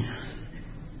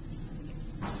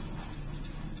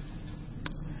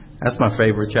 that's my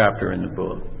favorite chapter in the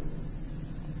book.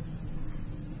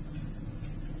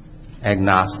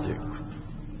 Agnostic.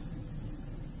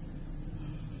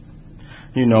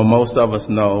 You know, most of us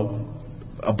know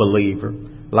a believer.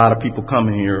 A lot of people come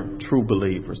in here, true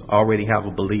believers, already have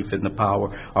a belief in the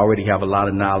power, already have a lot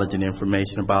of knowledge and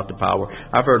information about the power.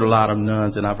 I've heard a lot of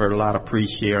nuns and I've heard a lot of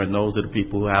priests share, and those are the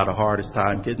people who have the hardest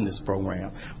time getting this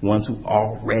program. Ones who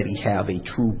already have a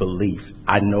true belief.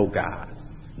 I know God.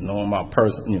 Knowing my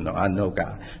person, you know, I know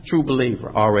God. True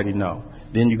believer, already know.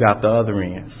 Then you got the other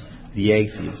end, the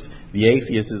atheist. The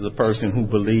atheist is a person who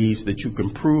believes that you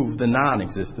can prove the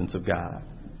non-existence of God.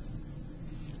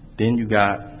 Then you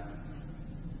got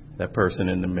that person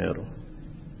in the middle.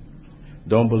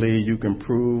 Don't believe you can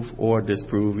prove or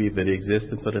disprove either the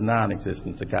existence or the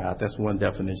non-existence of God. That's one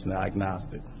definition of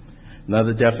agnostic.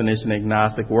 Another definition of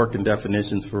agnostic, working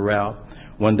definitions for Ralph.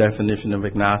 One definition of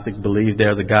agnostics, believe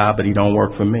there's a God, but he don't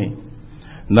work for me.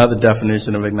 Another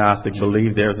definition of agnostic,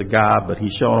 believe there's a God, but he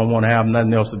sure don't want to have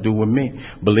nothing else to do with me.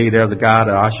 Believe there's a God,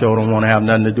 and I sure don't want to have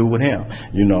nothing to do with him.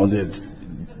 You know,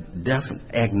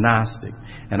 agnostic.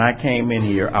 And I came in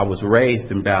here, I was raised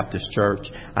in Baptist church.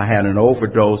 I had an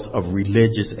overdose of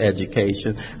religious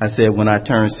education. I said when I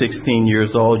turned 16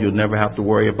 years old, you'll never have to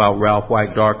worry about Ralph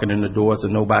White darkening the doors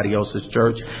of nobody else's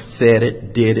church. Said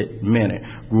it, did it, meant it.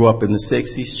 Grew up in the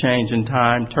 60s, changing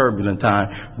time, turbulent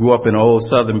time. Grew up in an old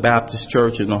Southern Baptist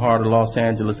church in the heart of Los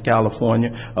Angeles,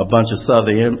 California. A bunch of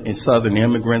Southern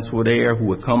immigrants were there who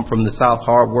would come from the South,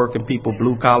 hardworking people,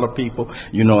 blue-collar people.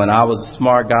 You know, and I was a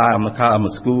smart guy. I'm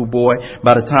a schoolboy.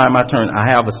 By the time I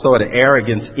have a sort of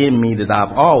arrogance in me that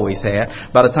I've always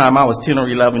had. By the time I was 10 or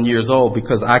 11 years old,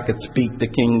 because I could speak the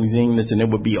King's English and there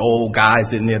would be old guys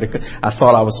in there. I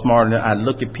thought I was smarter. I'd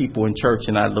look at people in church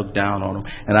and I'd look down on them.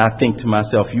 And I think to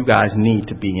myself, you guys need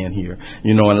to be in here.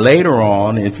 You know, and later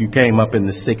on, if you came up in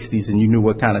the 60s and you knew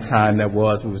what kind of time that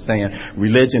was, we were saying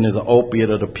religion is an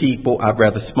opiate of the people. I'd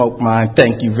rather smoke mine.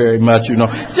 Thank you very much. You know,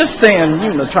 just saying,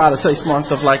 you know, try to say smart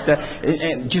stuff like that.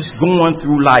 And just just going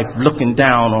through life looking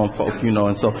down on folk, you know.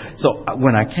 And so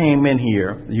when I came in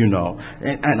here, you know,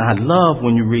 and I love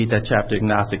when you read that chapter,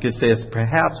 Agnostic, it says,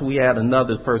 perhaps we had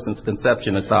another person's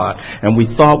conception of God, and we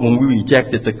thought when we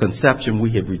rejected the conception,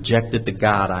 we had rejected the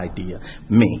God idea.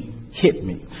 Hit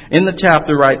me. In the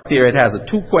chapter right there, it has a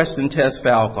 2-question test for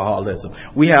alcoholism.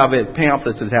 We have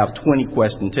pamphlets that have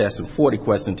 20-question tests and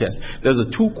 40-question tests. There's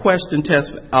a 2-question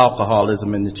test for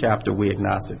alcoholism in the chapter We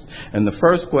Agnostics. And the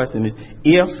first question is,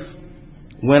 if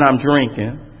when I'm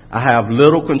drinking, I have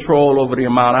little control over the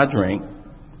amount I drink,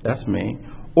 that's me,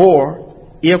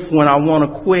 or if when I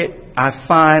want to quit, I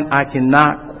find I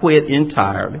cannot quit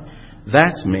entirely,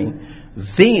 that's me,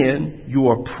 then you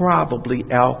are probably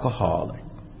alcoholic.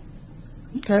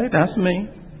 Okay, that's me.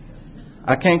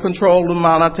 I can't control the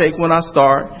amount I take when I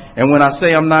start, and when I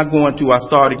say I'm not going to, I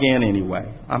start again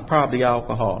anyway. I'm probably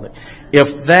alcoholic.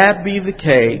 If that be the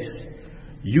case,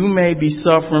 you may be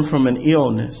suffering from an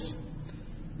illness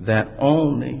that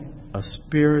only a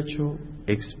spiritual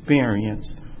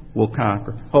experience will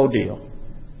conquer. Whole deal.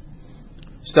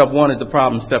 Step 1 is the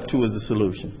problem. Step 2 is the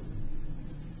solution.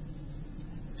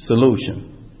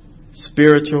 Solution.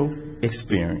 Spiritual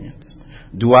experience.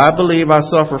 Do I believe I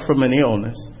suffer from an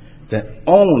illness that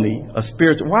only a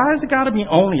spiritual... Why has it got to be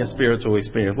only a spiritual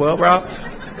experience? Well, Ralph,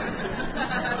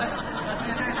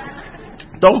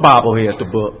 don't bobblehead the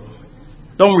book.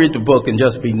 Don't read the book and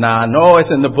just be no,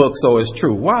 it's in the book, so it's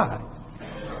true. Why?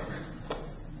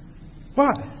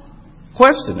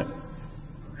 Question it.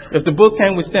 If the book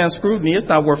can't withstand scrutiny, it's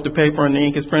not worth the paper and the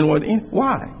ink is printed with ink.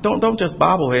 Why? Don't just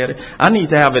bobblehead it. I need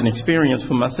to have an experience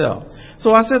for myself.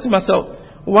 So I said to myself,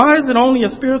 why is it only a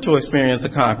spiritual experience to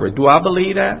conquer it? Do I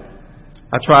believe that?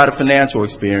 I tried a financial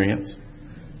experience.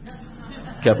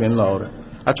 Kept getting loaded.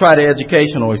 I tried an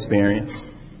educational experience.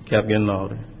 Kept getting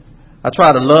loaded. I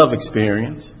tried a love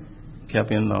experience. Kept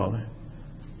getting loaded.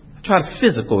 I tried a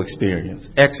physical experience.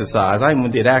 Exercise. I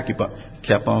even did acupuncture.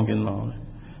 Kept on getting loaded.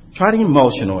 Tried an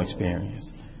emotional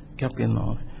experience. Kept getting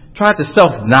loaded. Tried the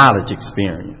self-knowledge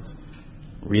experience.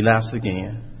 Relapsed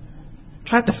again.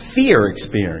 Tried the fear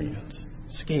experience.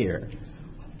 Scared.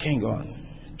 Can't go on.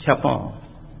 Kept on.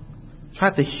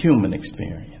 Tried the human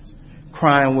experience.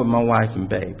 Crying with my wife and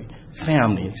baby.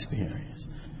 Family experience.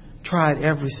 Tried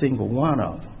every single one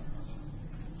of them.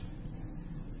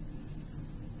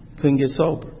 Couldn't get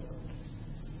sober.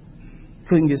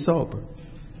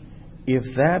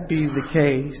 If that be the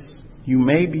case, you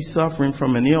may be suffering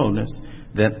from an illness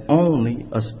that only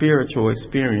a spiritual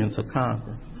experience will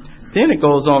conquer. Then it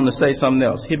goes on to say something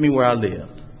else. Hit me where I live.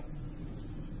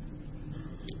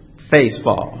 Face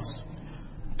falls.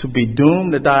 To be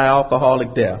doomed to die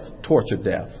alcoholic death, torture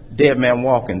death, dead man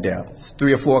walking death,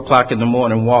 3 or 4 o'clock in the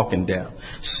morning walking death,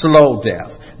 slow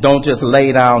death. Don't just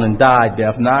lay down and die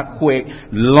death, not quick,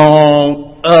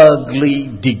 long,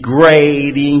 ugly,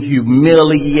 degrading,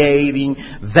 humiliating,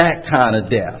 that kind of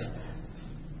death.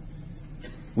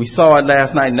 We saw it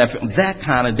last night in that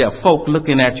kind of death. Folk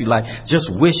looking at you like, just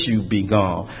wish you'd be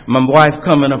gone. My wife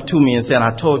coming up to me and saying,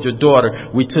 I told your daughter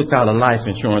we took out a life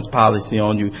insurance policy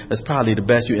on you. That's probably the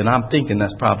best and I'm thinking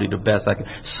that's probably the best I can.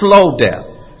 Slow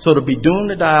death. So to be doomed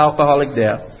to die alcoholic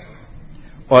death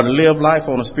or to live life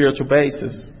on a spiritual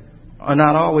basis are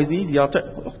not always easy. What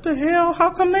the hell?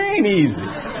 How come they ain't easy?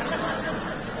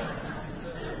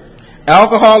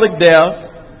 Alcoholic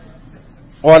death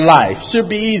or life should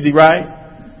be easy, right?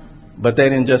 But they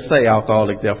didn't just say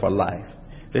alcoholic death or life.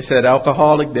 They said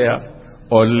alcoholic death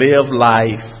or live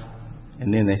life,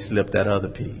 and then they slipped that other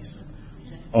piece.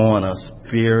 On a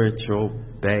spiritual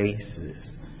basis.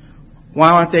 Why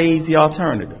aren't they easy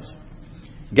alternatives?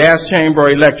 Gas chamber or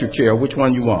electric chair, which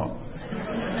one you want?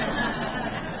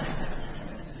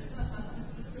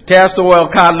 Castor oil,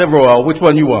 cod liver oil, which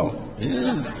one you want?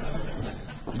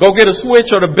 Go get a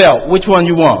switch or the belt, which one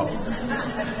you want?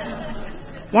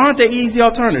 Why aren't they easy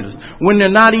alternatives? When they're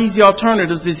not easy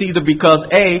alternatives, it's either because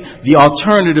A, the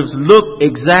alternatives look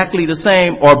exactly the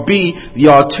same, or B, the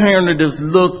alternatives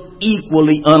look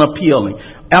equally unappealing.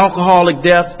 Alcoholic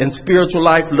death and spiritual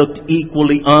life looked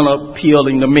equally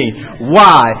unappealing to me.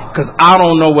 Why? Because I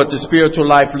don't know what the spiritual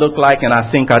life looked like, and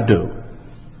I think I do.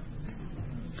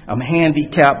 I'm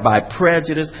handicapped by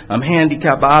prejudice. I'm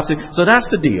handicapped by obstacle. So that's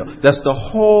the deal. That's the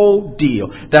whole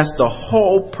deal. That's the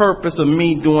whole purpose of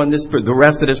me doing this for the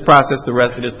rest of this process, the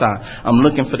rest of this time. I'm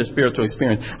looking for the spiritual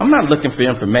experience. I'm not looking for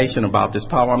information about this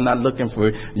power. I'm not looking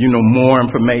for, more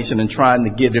information and trying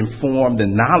to get informed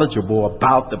and knowledgeable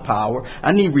about the power.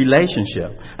 I need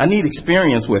relationship. I need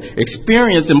experience with.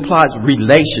 Experience implies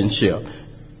relationship.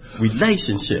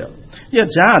 Relationship. Yeah,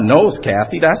 John knows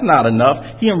Kathy. That's not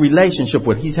enough. He in relationship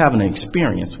with. He's having an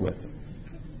experience with.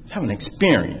 It's having an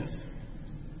experience.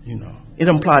 It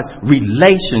implies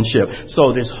relationship.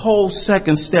 So this whole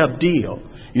second step deal.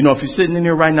 If you're sitting in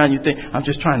here right now and you think, I'm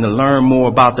just trying to learn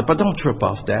more about that, but don't trip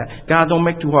off that. God don't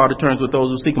make too hard of terms with those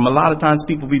who seek Him. A lot of times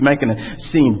people be making it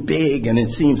seem big and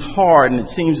it seems hard and it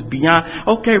seems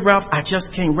beyond. Okay, Ralph, I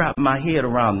just can't wrap my head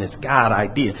around this God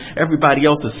idea. Everybody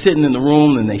else is sitting in the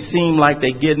room and they seem like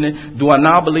they're getting it. Do I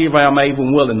now believe or am I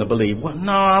even willing to believe? Well,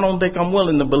 no, I don't think I'm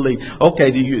willing to believe. Okay,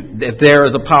 that there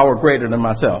is a power greater than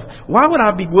myself. Why would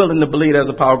I be willing to believe there's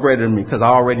a power greater than me? Because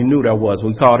I already knew there was.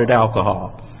 We called it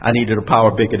alcohol. I needed a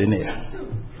power bigger than it.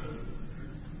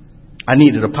 I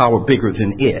needed a power bigger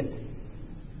than it.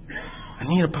 I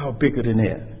need a power bigger than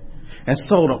it. And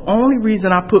so the only reason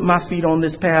I put my feet on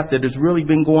this path that has really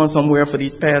been going somewhere for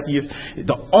these past years,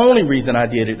 the only reason I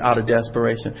did it out of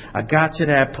desperation, I got to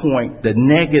that point, the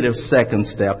negative second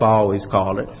step, I always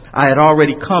call it. I had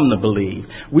already come to believe.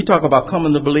 We talk about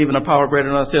coming to believe in a power greater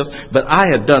than ourselves, but I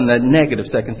had done that negative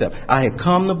second step. I had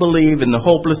come to believe in the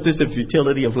hopelessness and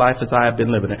futility of life as I have been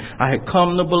living it. I had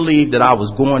come to believe that I was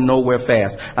going nowhere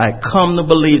fast. I had come to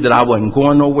believe that I wasn't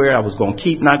going nowhere. I was going to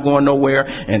keep not going nowhere,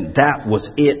 and that was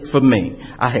it for me.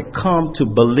 I had come to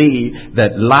believe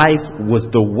that life was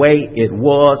the way it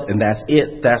was, and that's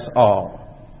it, that's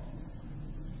all.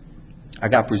 I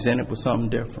got presented with something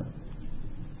different.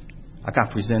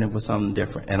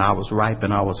 And I was ripe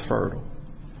and I was fertile.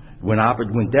 When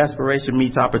desperation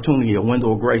meets opportunity, a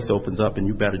window of grace opens up and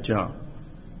you better jump.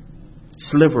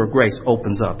 Sliver of grace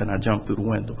opens up and I jump through the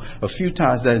window. A few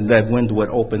times that window would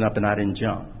open up and I didn't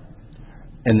jump.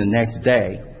 And the next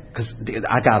day, because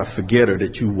I got a forgetter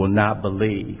that you will not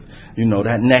believe.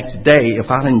 That next day, if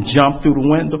I didn't jump through the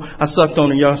window, I sucked on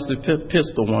a youngster's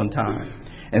pistol one time.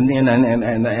 And then,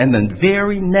 and the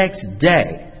very next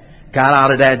day, got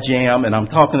out of that jam, and I'm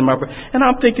talking to my brother, and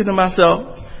I'm thinking to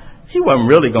myself, he wasn't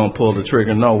really going to pull the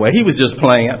trigger, no way. He was just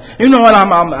playing. You know what?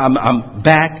 I'm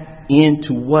back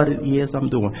into what it is I'm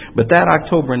doing. But that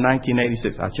October in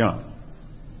 1986, I jumped.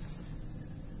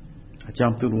 I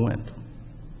jumped through the window.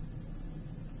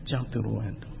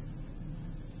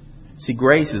 See,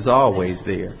 grace is always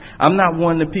there. I'm not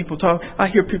one that people talk. I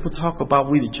hear people talk about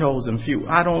we the chosen few.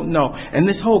 I don't know. And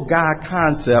this whole God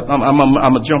concept, I'm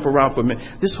going to jump around for a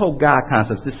minute. This whole God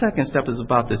concept, the second step is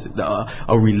about this,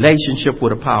 a relationship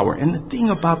with a power. And the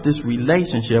thing about this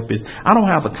relationship is I don't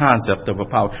have a concept of a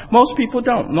power. Most people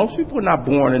don't. Most people are not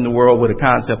born in the world with a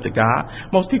concept of God.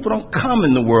 Most people don't come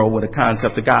in the world with a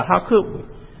concept of God. How could we?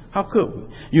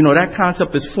 That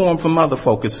concept is formed from other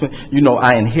folk.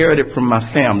 I inherit it from my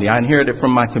family. I inherit it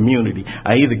from my community.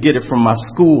 I either get it from my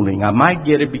schooling. I might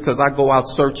get it because I go out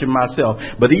searching myself.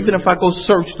 But even if I go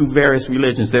search through various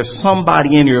religions, there's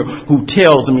somebody in here who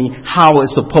tells me how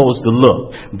it's supposed to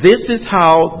look. This is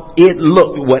how it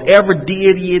looks. Whatever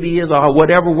deity it is or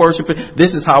whatever worship it,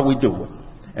 this is how we do it.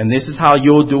 And this is how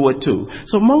you'll do it too.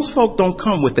 So most folk don't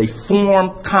come with a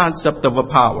formed concept of a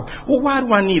power. Well, why do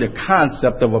I need a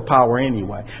concept of a power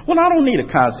anyway? Well, I don't need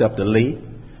a concept of Lee.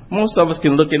 Most of us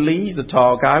can look at Lee. He's a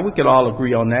tall guy. We could all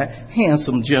agree on that.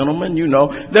 Handsome gentleman,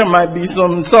 There might be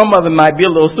some of it might be a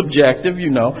little subjective,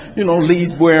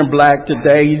 Lee's wearing black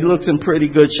today. He looks in pretty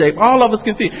good shape. All of us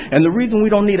can see. And the reason we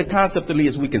don't need a concept of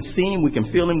Lee is we can see him, we can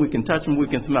feel him, we can touch him,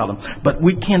 we can smell him. But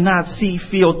we cannot see,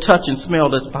 feel, touch, and smell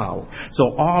this power.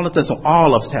 So all of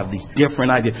us have these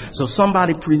different ideas. So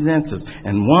somebody presents us.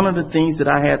 And one of the things that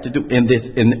I had to do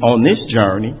on this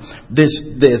journey, this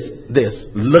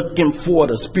looking for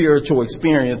the spiritual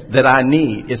experience that I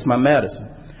need, it's my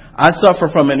medicine. I suffer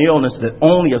from an illness that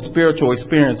only a spiritual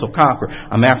experience will conquer.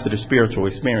 I'm after the spiritual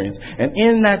experience. And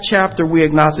in that chapter, we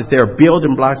acknowledge that there are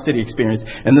building blocks to the experience.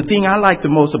 And the thing I like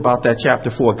the most about that chapter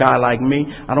for a guy like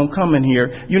me, I don't come in here.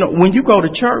 When you go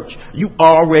to church, you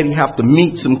already have to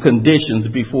meet some conditions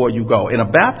before you go. In a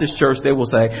Baptist church, they will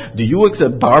say, do you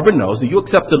accept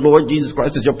the Lord Jesus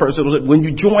Christ as your personal? When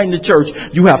you join the church,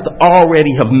 you have to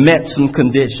already have met some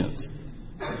conditions.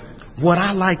 What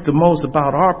I like the most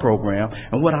about our program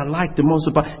and what I like the most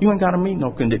about, you ain't got to meet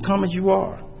no condition. Come as you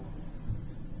are.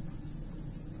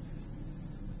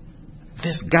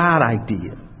 This God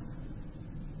idea.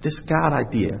 There's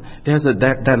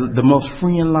the most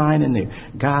freeing line in there.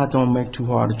 God don't make too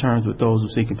hard of terms with those who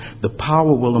seek Him. The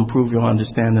power will improve your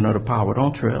understanding of the power.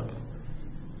 Don't trip.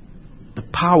 The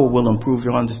power will improve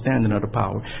your understanding of the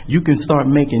power. You can start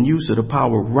making use of the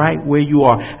power right where you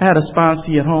are. I had a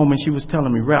sponsee at home and she was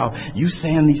telling me, Ralph, you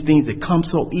saying these things that come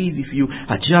so easy for you.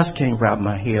 I just can't wrap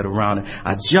my head around it.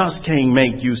 I just can't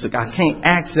make use of it. I can't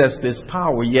access this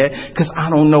power yet because I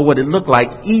don't know what it looked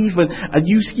like. Even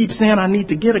you keep saying I need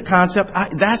to get a concept.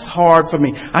 That's hard for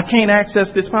me. I can't access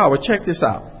this power. Check this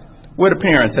out. Where the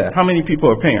parents at? How many people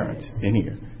are parents in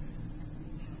here?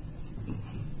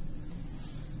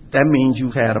 That means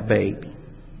you've had a baby.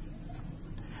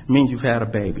 It means you've had a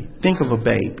baby. Think of a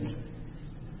baby.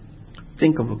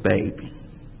 Think of a baby.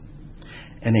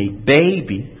 And a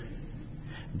baby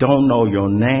don't know your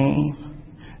name,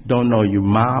 don't know your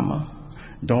mama,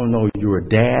 don't know your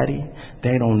daddy.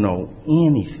 They don't know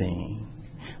anything.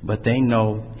 But they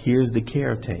know here's the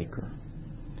caretaker.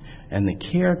 And the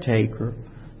caretaker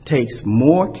takes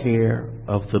more care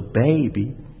of the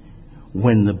baby.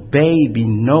 When the baby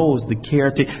knows the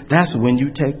caretaker, that's when you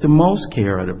take the most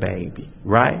care of the baby,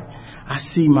 right? I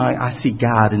see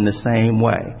God in the same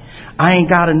way. I ain't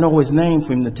got to know his name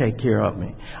for him to take care of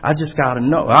me. I just got to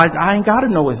know. I ain't got to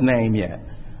know his name yet.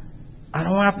 I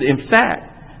don't have to. In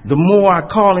fact, the more I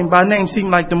call him by name, seems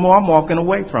like the more I'm walking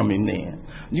away from him then.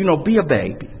 Be a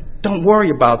baby. Don't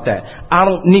worry about that. I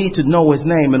don't need to know his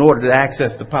name in order to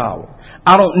access the power.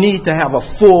 I don't need to have a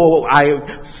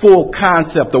full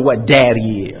concept of what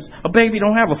daddy is. A baby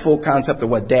don't have a full concept of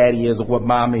what daddy is or what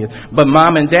mom is. But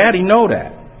mom and daddy know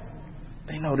that.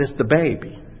 They know this the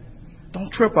baby.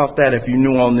 Don't trip off that if you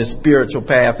knew on this spiritual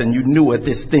path and you knew at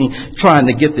this thing trying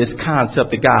to get this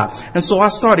concept of God. And so I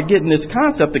started getting this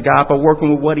concept of God by working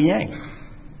with what he ain't.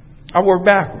 I work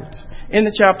backwards. In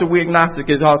the chapter We Agnostic,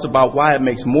 it talks about why it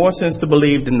makes more sense to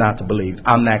believe than not to believe.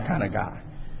 I'm that kind of guy.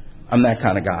 I'm that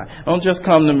kind of guy. Don't just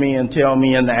come to me and tell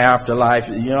me in the afterlife,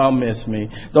 you don't miss me.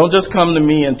 Don't just come to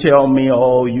me and tell me,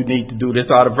 oh, you need to do this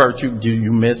out of virtue. Do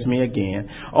you miss me again?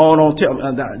 Oh, don't tell me.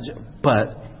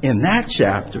 But in that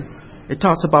chapter, it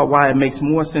talks about why it makes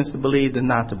more sense to believe than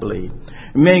not to believe.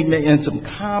 And some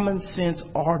common sense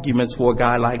arguments for a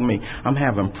guy like me. I'm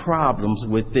having problems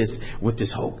with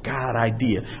this whole God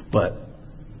idea. But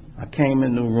I came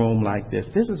in the room like this.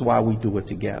 This is why we do it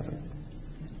together.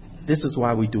 This is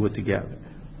why we do it together.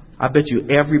 I bet you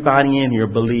everybody in here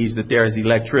believes that there is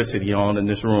electricity on in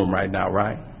this room right now,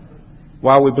 right?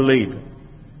 Why we believe it?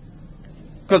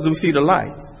 Because we see the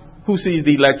lights. Who sees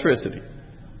the electricity?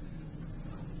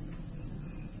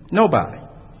 Nobody.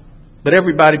 But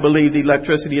everybody believes the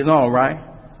electricity is on, right?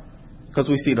 Because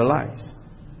we see the lights.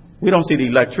 We don't see the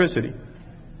electricity.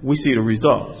 We see the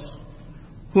results.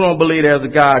 Who don't believe there's a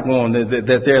God going,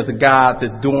 that there's a God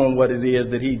that's doing what it is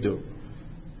that he do?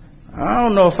 I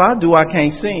don't know if I do. I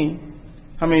can't see.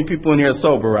 How many people in here are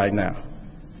sober right now?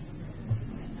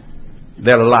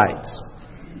 That are lights.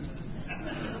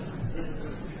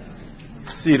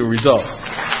 See the results.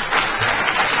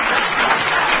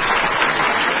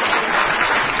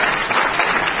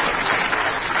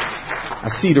 I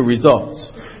see the results.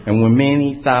 And when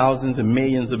many thousands and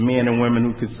millions of men and women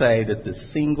who could say that the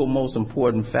single most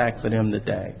important fact for them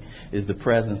today is the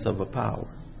presence of a power.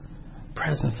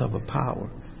 Presence of a power.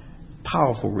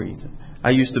 Powerful reason. I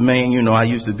used to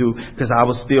do, because I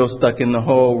was still stuck in the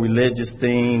whole religious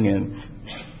thing and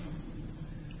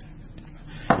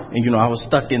I was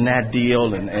stuck in that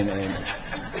deal and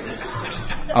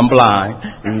I'm blind,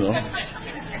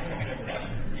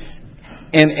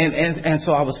 And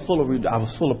so I was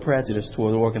full of prejudice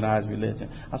toward organized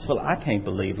religion. I can't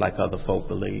believe like other folk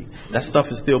believe. That stuff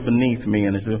is still beneath me,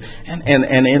 and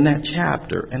in that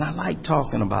chapter, and I like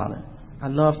talking about it. I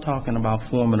love talking about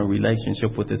forming a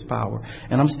relationship with this power,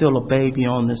 and I'm still a baby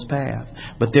on this path.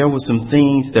 But there were some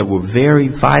things that were very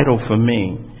vital for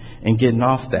me in getting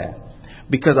off that,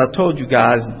 because I told you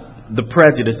guys the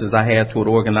prejudices I had toward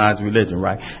organized religion,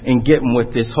 right? And getting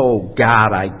with this whole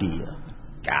God idea,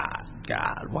 God.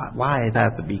 Why it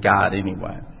has to be God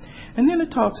anyway? And then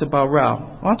it talks about,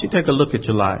 Ralph, why don't you take a look at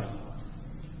your life?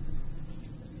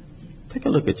 Take a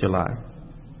look at your life.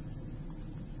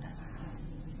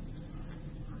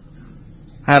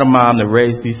 I had a mom that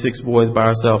raised these 6 boys by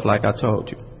herself, like I told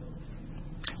you.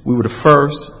 We were the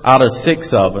first out of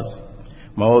 6 of us.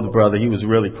 My older brother, he was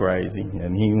really crazy,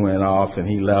 and he went off and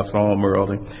he left home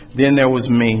early. Then there was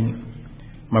me,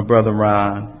 my brother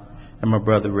Ron, and my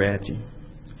brother Reggie.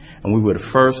 And we were the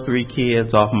first 3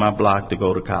 kids off my block to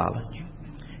go to college.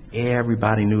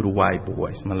 Everybody knew the White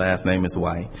boys. My last name is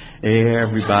White.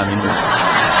 Everybody knew.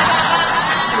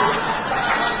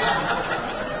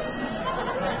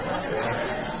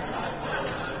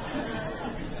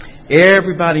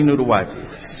 Everybody knew the White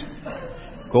boys.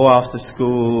 Go off to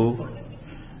school.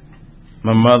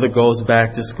 My mother goes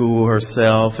back to school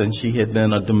herself, and she had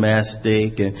been a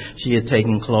domestic, and she had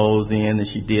taken clothes in that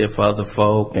she did for other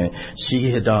folk, and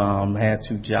she had had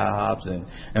 2 jobs, and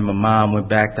my mom went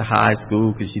back to high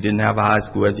school because she didn't have a high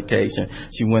school education.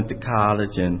 She went to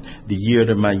college, and the year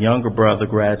that my younger brother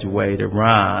graduated,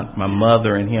 Ron, my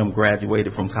mother and him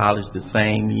graduated from college the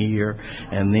same year,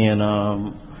 and then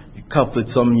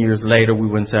some years later, we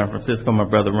were in San Francisco. My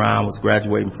brother Ron was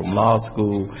graduating from law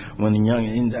school when the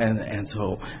young, and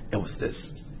so it was this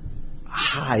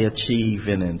high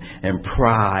achieving and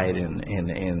pride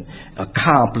and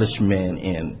accomplishment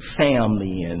and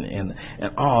family and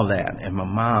all that. And my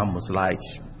mom was like,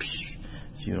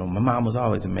 my mom was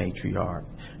always a matriarch,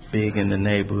 big in the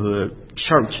neighborhood,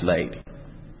 church lady.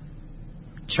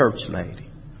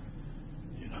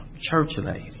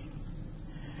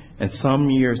 And some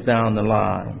years down the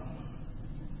line,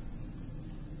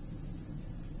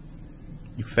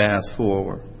 you fast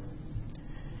forward,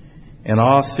 and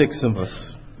all 6 of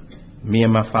us, me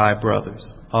and my 5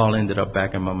 brothers, all ended up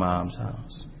back in my mom's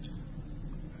house.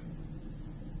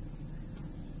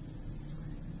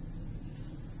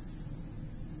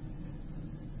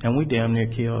 And we damn near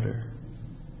killed her.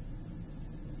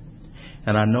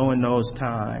 And I know in those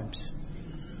times,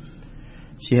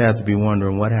 she had to be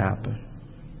wondering what happened.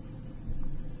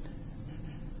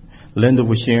 Linda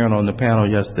was sharing on the panel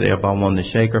yesterday about wanting to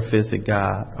shake her fist at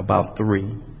God about 3.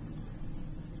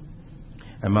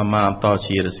 And my mom thought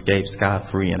she had escaped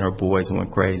scot-free, and her boys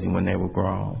went crazy when they were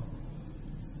grown.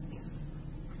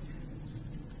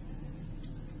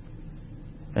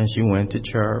 And she went to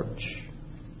church.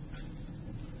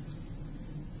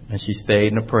 And she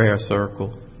stayed in a prayer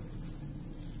circle.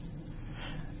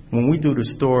 When we do the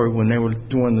story, when they were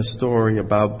doing the story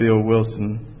about Bill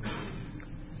Wilson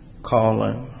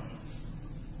calling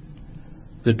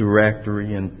the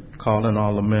directory and calling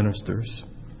all the ministers,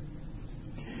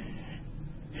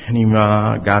 and he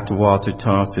got to Walter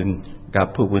Thompson,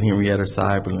 got put with Henrietta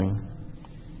Seiberling.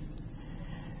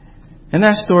 And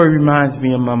that story reminds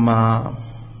me of my mom.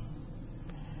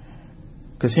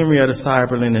 Because Henrietta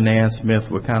Seiberling and Ann Smith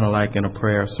were kind of like in a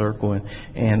prayer circle,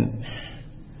 and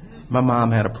my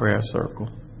mom had a prayer circle.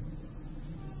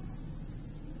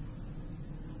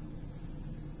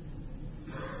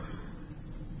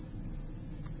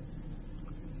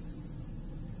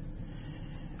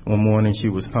 One morning she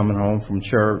was coming home from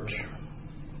church.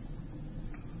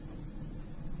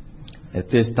 At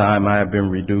this time I had been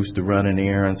reduced to running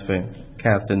errands for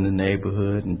cats in the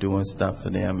neighborhood and doing stuff for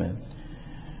them, and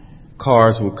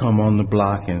cars would come on the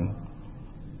block and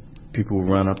people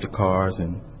would run up to cars,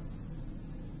 and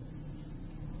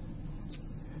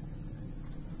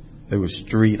they were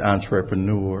street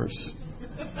entrepreneurs.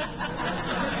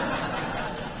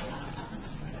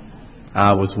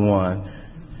 I was one.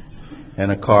 And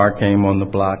a car came on the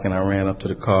block, and I ran up to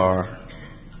the car,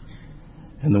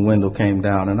 and the window came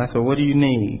down, and I said, "What do you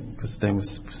need?" Because they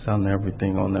was selling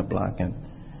everything on that block. And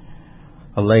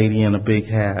a lady in a big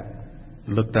hat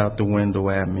looked out the window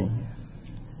at me,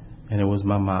 and it was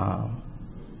my mom.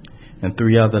 And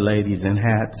 3 other ladies in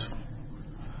hats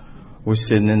were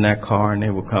sitting in that car, and they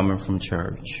were coming from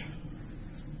church.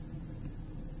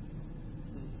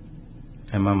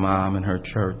 And my mom and her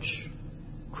church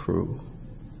crew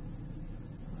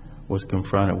was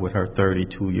confronted with her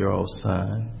 32-year-old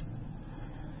son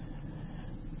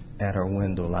at her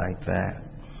window like that.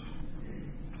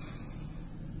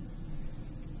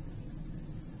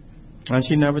 And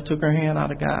she never took her hand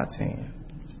out of God's hand.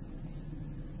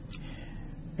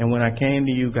 And when I came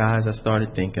to you guys, I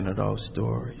started thinking of those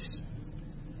stories.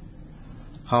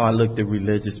 How I looked at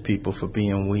religious people for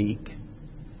being weak.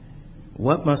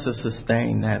 What must have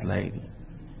sustained that lady?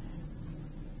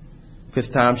 Because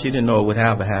times she didn't know it would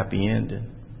have a happy ending.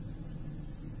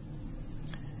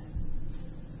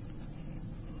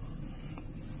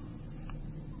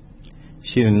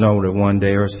 She didn't know that one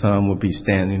day her son would be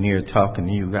standing here talking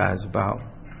to you guys about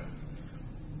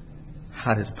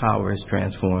how this power has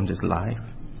transformed his life.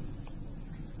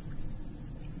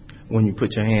 When you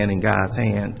put your hand in God's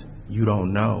hands, you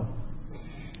don't know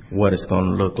what it's going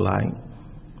to look like.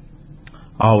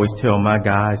 I always tell my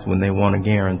guys when they want a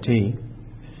guarantee,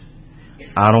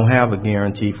 I don't have a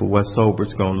guarantee for what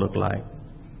sober's going to look like,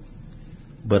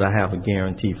 but I have a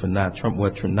guarantee for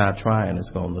what not trying is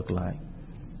going to look like.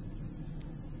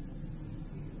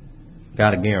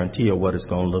 Got a guarantee of what it's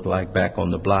going to look like back on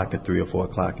the block at 3 or 4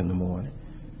 o'clock in the morning.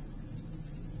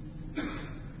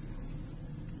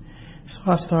 So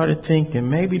I started thinking,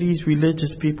 maybe these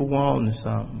religious people were on to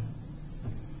something.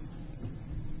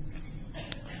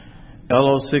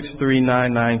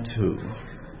 LO63992.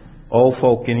 Old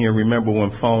folk in here remember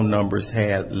when phone numbers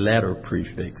had letter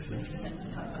prefixes.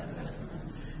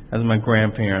 That's my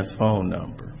grandparents' phone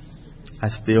number. I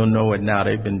still know it now.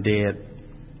 They've been dead,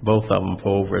 both of them,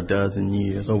 for over a dozen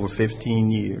years, over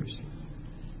 15 years.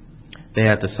 They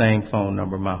had the same phone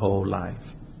number my whole life.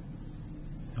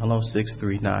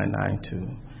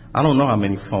 LO63992. I don't know how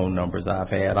many phone numbers I've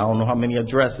had. I don't know how many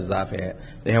addresses I've had.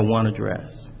 They had one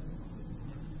address.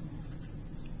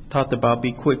 Talked about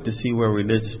be quick to see where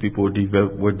religious people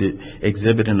were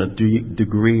exhibiting a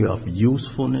degree of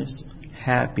usefulness,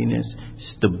 happiness,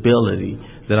 stability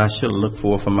that I should have looked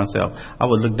for myself. I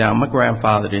would look down. My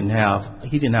grandfather didn't have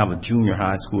a junior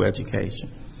high school education.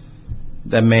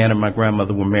 That man and my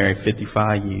grandmother were married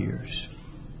 55 years.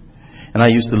 And I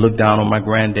used to look down on my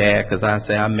granddad because I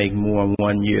say I make more in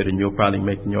 1 year than you'll probably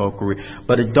make in your career.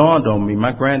 But it dawned on me,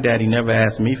 my granddaddy never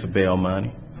asked me for bail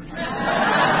money.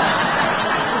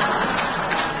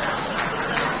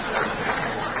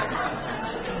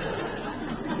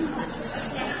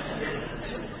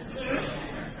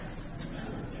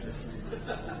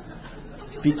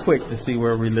 Be quick to see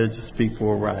where religious people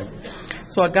are right.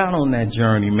 So I got on that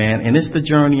journey, man, and it's the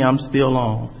journey I'm still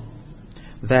on.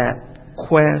 That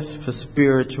quest for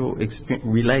spiritual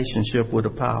relationship with a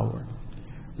power.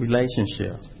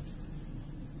 Relationship.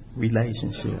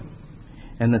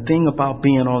 And the thing about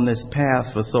being on this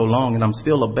path for so long, and I'm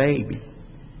still a baby,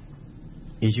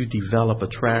 is you develop a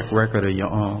track record of your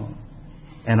own.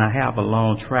 And I have a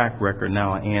long track record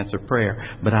now. I answer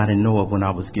prayer, but I didn't know it when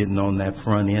I was getting on that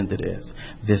front end of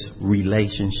this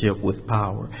relationship with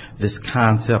power, this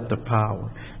concept of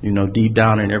power. You know, deep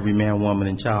down in every man, woman,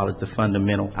 and child is the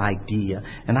fundamental idea.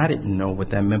 And I didn't know what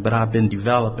that meant, but I've been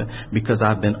developing because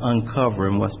I've been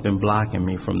uncovering what's been blocking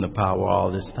me from the power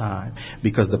all this time.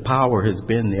 Because the power has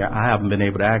been there. I haven't been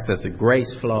able to access it.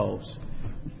 Grace flows.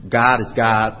 God is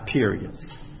God, period.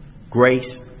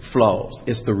 Grace flows.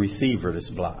 It's the receiver that's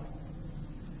blocked.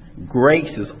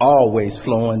 Grace is always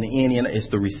flowing. The Indian, it's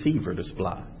the receiver that's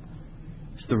blocked.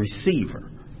 It's the receiver.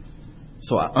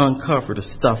 So I uncover the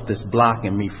stuff that's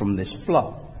blocking me from this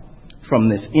flow, from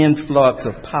this influx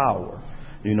of power,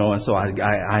 you know. And so I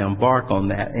embark on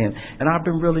that, and I've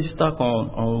been really stuck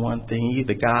on one thing: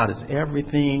 either God is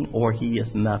everything or He is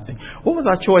nothing. What was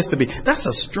our choice to be? Isn't that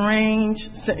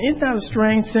a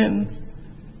strange sentence?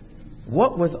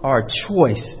 What was our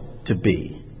choice to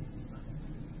be?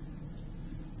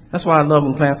 That's why I love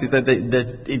when Clancy said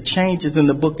that it changes in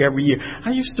the book every year.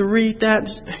 I used to read that.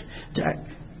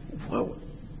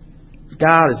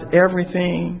 God is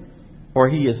everything or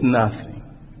He is nothing.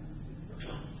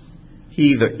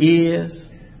 He either is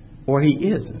or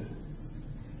He isn't.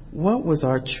 What was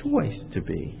our choice to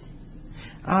be?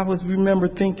 I remember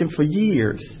thinking for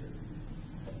years,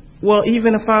 well,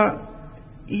 even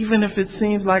if it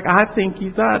seems like I think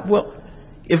He's not, well,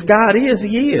 if God is,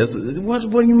 He is. What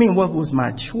do you mean? What was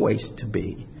my choice to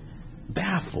be?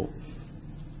 Baffled.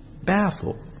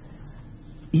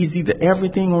 He's either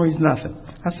everything or He's nothing.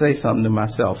 I say something to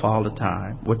myself all the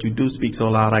time. What you do speak so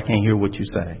loud, I can't hear what you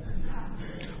say.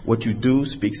 What you do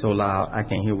speak so loud, I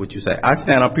can't hear what you say. I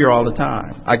stand up here all the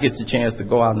time. I get the chance to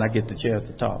go out and I get the chance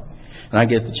to talk. And I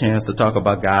get the chance to talk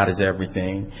about God is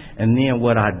everything. And then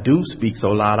what I do speak so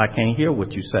loud, I can't hear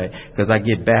what you say because I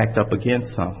get backed up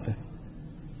against something.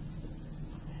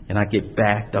 And I get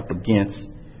backed up against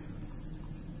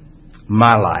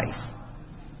my life.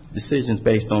 Decisions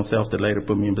based on self that later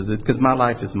put me in position, because my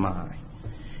life is mine.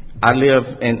 I live,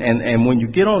 and when you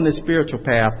get on this spiritual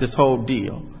path, this whole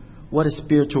deal, what does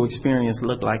spiritual experience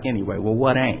look like anyway? Well,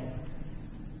 what ain't?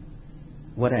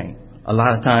 What ain't? A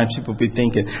lot of times people be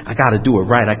thinking, I got to do it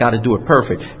right. I got to do it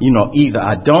perfect. You know, either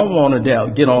I don't want to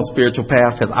get on spiritual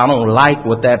path because I don't like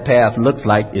what that path looks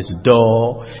like. It's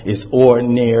dull. It's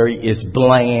ordinary. It's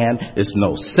bland. It's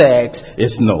no sex.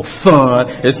 It's no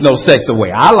fun. It's no sex the way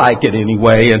I like it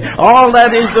anyway. And all that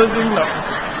is, you know,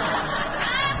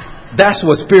 that's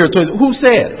what spiritual is. Who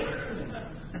said it?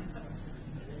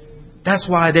 That's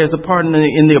why there's a part in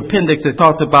the appendix that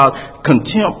talks about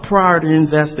contempt prior to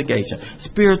investigation.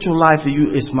 Spiritual life for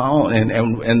you is my own.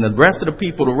 And the rest of the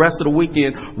people, the rest of the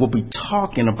weekend will be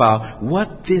talking about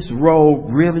what this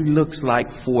road really looks like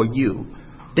for you.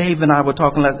 Dave and I were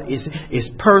talking like it's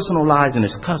personalized and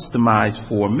it's customized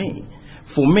for me.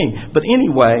 But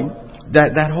anyway,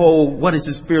 that whole what is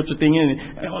the spiritual thing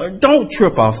in, don't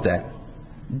trip off that.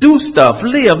 Do stuff,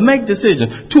 live, make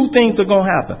decisions. Two things are going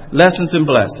to happen: lessons and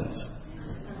blessings.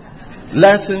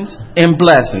 Lessons and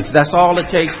blessings. That's all that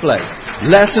takes place.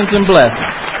 Lessons and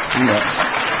blessings. You know.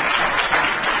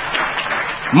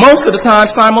 Most of the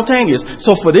time simultaneous.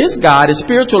 So for this guy, the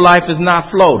spiritual life is not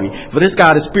floaty. For this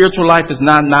guy, the spiritual life is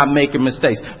not making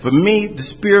mistakes. For me, the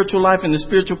spiritual life and the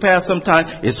spiritual path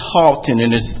sometimes is halting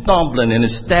and it's stumbling and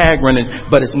it's staggering,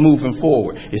 but it's moving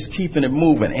forward. It's keeping it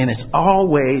moving. And it's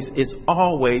always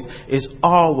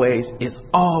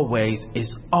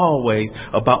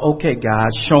about, okay, God,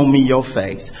 show me your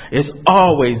face. It's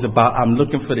always about, I'm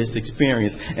looking for this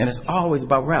experience. And it's always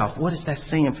about, Ralph, what is that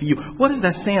saying for you? What is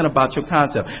that saying about your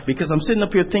concept? myself, because I'm sitting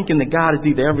up here thinking that God is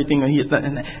either everything or He is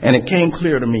nothing. And it came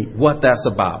clear to me what that's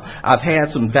about. I've had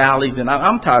some valleys, and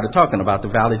I'm tired of talking about the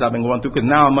valleys I've been going through, because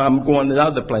now I'm going to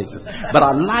other places. But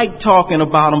I like talking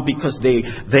about them because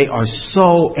they are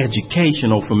so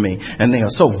educational for me, and they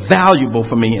are so valuable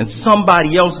for me, and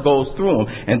somebody else goes through them.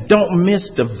 And don't miss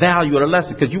the value of the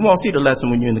lesson, because you won't see the lesson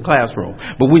when you're in the classroom.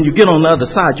 But when you get on the other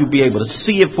side, you'll be able to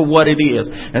see it for what it is.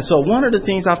 And so one of the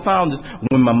things I found is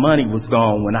when my money was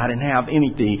gone, when I didn't have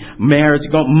anything, marriage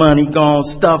gone, money gone,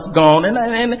 stuff gone, and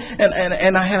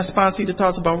I had a sponsor that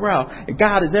talks about, Ralph,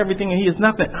 God is everything and He is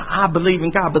nothing. I believe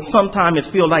in God, but sometimes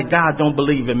it feels like God don't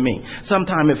believe in me.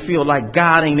 Sometimes it feels like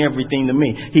God ain't everything to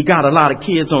me. He got a lot of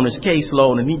kids on his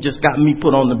caseload, and He just got me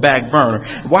put on the back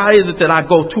burner. Why is it that I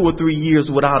go 2 or 3 years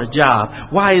without a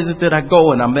job? Why is it that I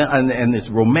go and this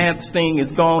romance thing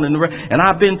is gone, and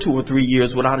I've been 2 or 3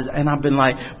 years without it, and I've been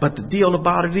like, but the deal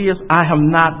about it is, I have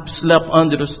not slept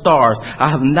under the stars. I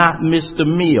have not missed a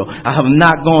meal. I have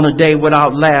not gone a day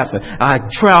without laughing. I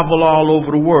travel all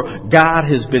over the world. God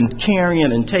has been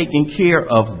carrying and taking care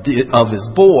of His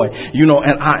boy,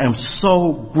 and I am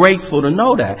so grateful to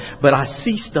know that. But I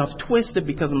see stuff twisted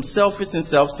because I'm selfish and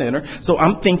self-centered. So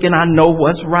I'm thinking I know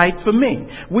what's right for me.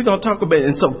 We're going to talk about it.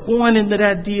 And so going into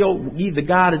that deal, either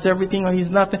God is everything or He's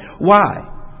nothing.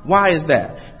 Why? Why is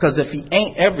that? Because if He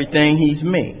ain't everything, He's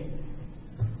me.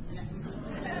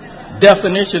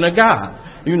 Definition of God.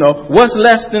 What's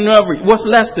less than every?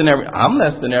 I'm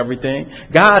less than everything.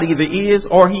 God either is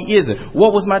or He isn't.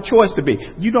 What was my choice to be?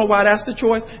 You know why that's the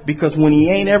choice? Because when He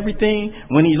ain't everything,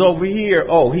 when He's over here,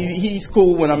 He's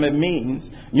cool when I'm at meetings.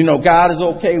 God is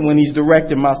okay when He's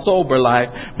directing my sober life.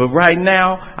 But right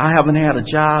now, I haven't had a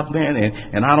job, man,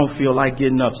 and I don't feel like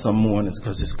getting up some mornings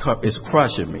because it's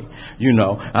crushing me.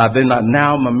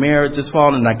 Now my marriage is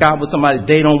falling, and I got with somebody,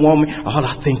 they don't want me. All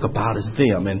I think about is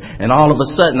them. And all of a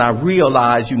sudden I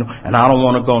realize, and I don't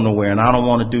want to go nowhere, and I don't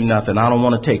want to do nothing. I don't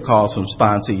want to take calls from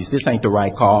sponsees. This ain't the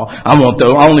right call. I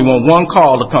only want one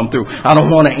call to come through. I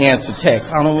don't want to answer texts.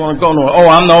 I don't want to go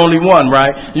nowhere. I'm the only one,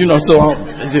 right?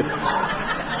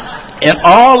 And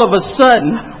all of a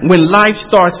sudden, when life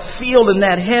starts feeling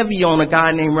that heavy on a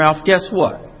guy named Ralph, guess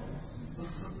what?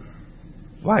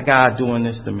 Why God doing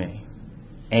this to me?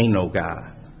 Ain't no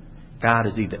God. God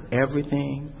is either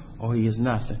everything or He is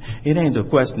nothing. It ain't the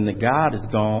question that God is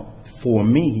gone. For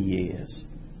me, He is.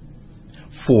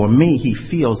 For me, He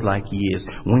feels like He is.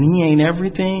 When He ain't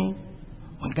everything,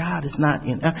 when God is not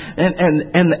in,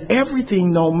 and the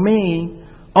everything don't mean,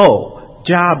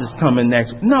 job is coming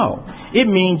next. No, it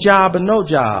means job or no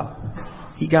job.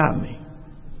 He got me.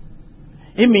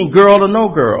 It means girl or no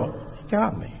girl. He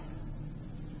got me.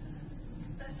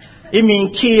 It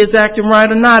means kids acting right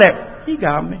or not He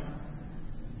got me.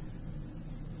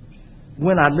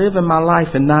 When I live in my life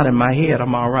and not in my head,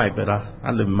 I'm all right, but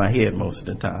I live in my head most of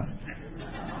the time.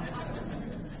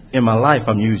 In my life,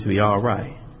 I'm usually all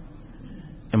right.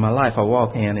 In my life, I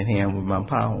walk hand in hand with my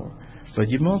power. But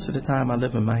most of the time, I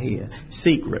live in my head.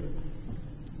 Secret.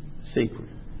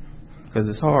 Because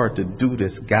it's hard to do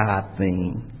this God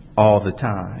thing all the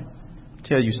time.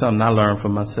 Tell you something I learned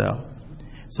from myself.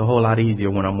 It's a whole lot easier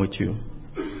when I'm with you.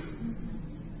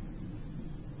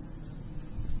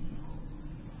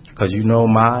 Because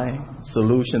my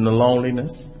solution to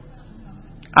loneliness?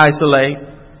 Isolate.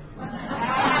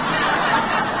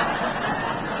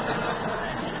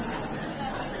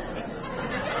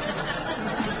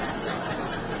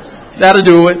 That'll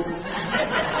do it.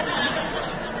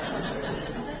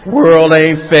 World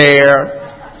ain't fair.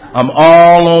 I'm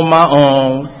all on my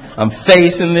own. I'm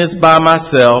facing this by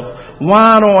myself.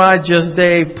 Why don't I just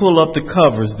pull up the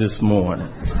covers this morning?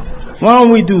 Why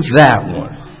don't we do that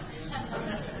one?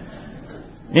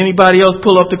 Anybody else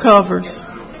pull up the covers?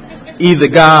 Either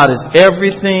God is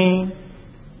everything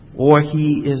or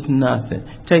He is nothing.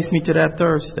 Takes me to that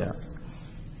third step.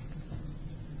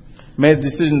 Made a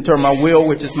decision to turn my will,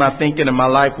 which is my thinking, and my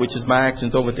life, which is my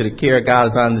actions, over to the care of God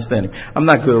as I understand it. I'm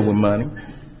not good with money.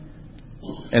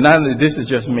 And this is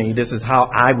just me. This is how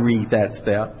I read that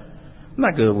step. I'm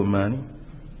not good with money.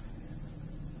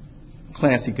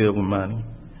 Clancy good with money.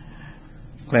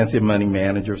 Clancy, a money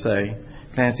manager, say,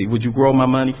 Clancy, would you grow my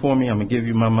money for me? I'm going to give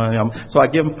you my money. So I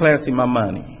give Clancy my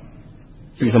money.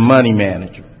 He's a money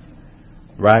manager,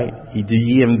 right?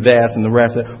 He invests in the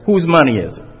rest of it. Whose money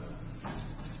is it?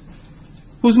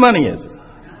 Whose money is it?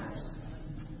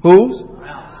 Whose?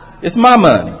 It's my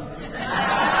money.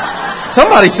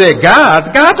 Somebody said God.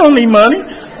 God don't need money.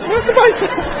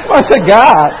 Somebody said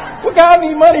God. What God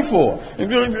need money for?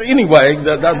 Anyway,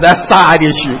 that's side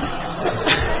issue.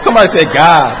 Somebody said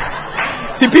God.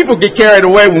 See, people get carried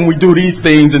away when we do these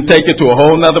things and take it to a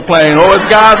whole nother plane. Oh, it's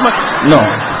God's money. No.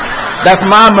 That's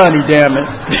my money, damn it.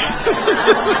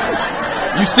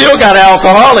 You still got an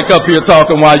alcoholic up here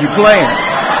talking while you playing.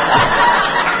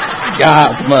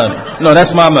 God's money. No, that's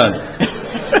my money.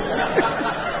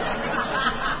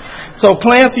 So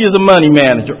Clancy is a money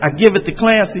manager. I give it to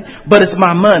Clancy, but it's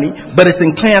my money, but it's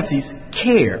in Clancy's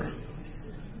care.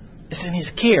 It's in his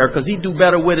care because he do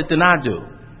better with it than I do.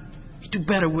 He do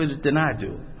better with it than I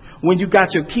do. When you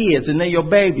got your kids and they're your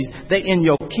babies, they in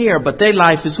your care, but their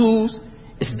life is whose?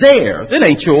 It's theirs. It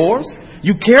ain't yours.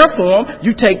 You care for them.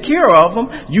 You take care of them.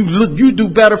 You do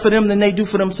better for them than they do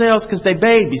for themselves because they're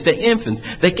babies. They're infants.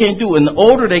 They can't do it. And the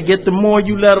older they get, the more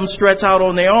you let them stretch out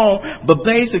on their own. But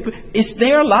basically, it's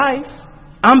their life.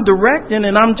 I'm directing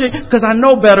and because I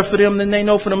know better for them than they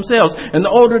know for themselves. And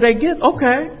the older they get,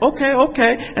 okay.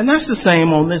 And that's the same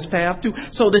on this path too.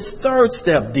 So this third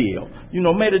step deal,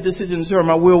 made a decision to serve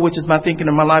my will, which is my thinking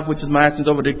and my life, which is my actions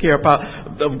over the care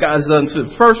of God's done. So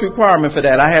the first requirement for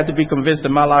that, I had to be convinced that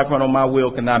my life run on my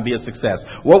will cannot be a success.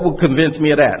 What would convince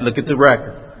me of that? Look at the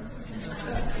record.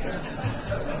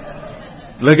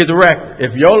 Look at the record.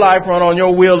 If your life run on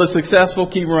your will is successful,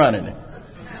 keep running it.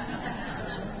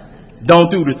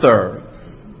 Don't do the third.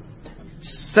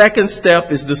 Second step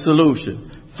is the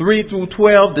solution. 3 through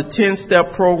 12, the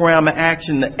 10-step program of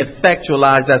action to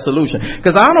effectualize that solution.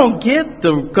 Because I don't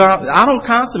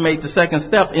consummate the second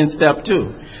step in step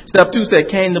 2. Step 2 said,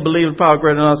 came to believe the power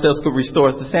greater than ourselves could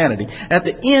restore us to sanity. At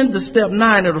the end of step 9,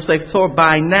 it'll say, for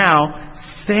by now,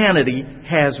 sanity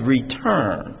has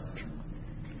returned.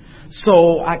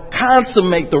 So I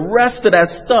consummate the rest of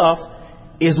that stuff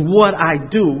is what I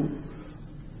do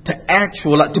to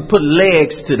put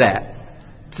legs to that.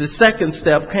 The second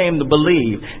step came to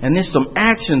believe. And there's some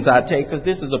actions I take because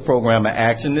this is a program of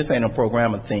action. This ain't a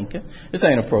program of thinking. This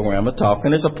ain't a program of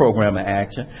talking. It's a program of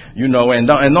action. And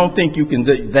don't think you can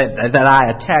that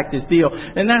I attack this deal.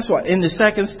 And that's why in the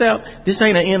second step, this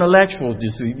ain't an intellectual.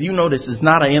 This is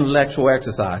not an intellectual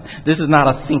exercise. This is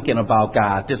not a thinking about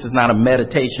God. This is not a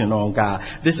meditation on God.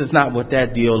 This is not what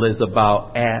that deal is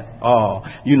about at all.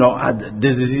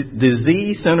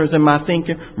 Disease centers in my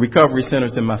thinking, recovery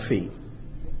centers in my feet.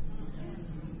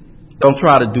 Don't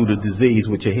try to do the disease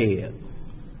with your head.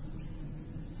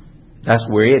 That's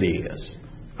where it is.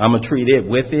 I'm going to treat it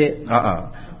with it.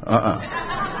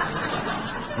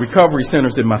 Recovery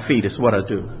centers in my feet. It's what I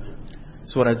do.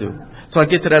 It's what I do. So I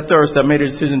get to that third step. I made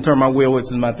a decision to turn my will, which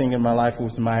is my thinking, my life,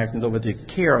 which is my actions, over to the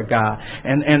care of God.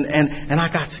 And I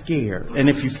got scared. And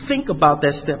if you think about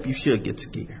that step, you should get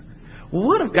scared. Well,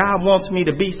 what if God wants me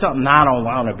to be something I don't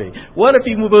want to be? What if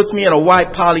he puts me in a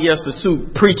white polyester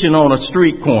suit preaching on a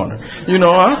street corner?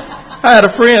 I had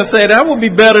a friend say that would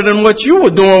be better than what you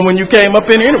were doing when you came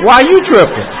up in here. Why you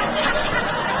tripping?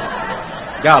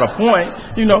 Got a point,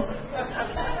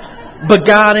 But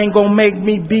God ain't going to make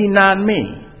me be not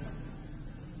me.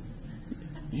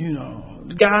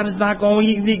 God is not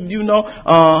going to,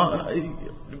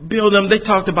 build them. They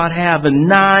talked about having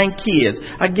 9 kids.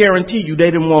 I guarantee you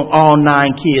they didn't want all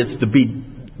 9 kids to be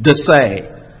the same.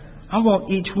 I want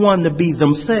each one to be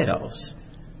themselves.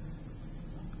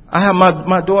 I have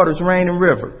my daughters, Rain and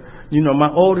River.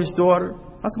 My oldest daughter,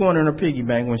 I was going in her piggy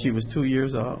bank when she was 2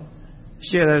 years old.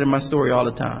 Share that in my story all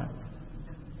the time.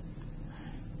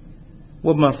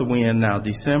 What month are we in now?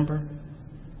 December?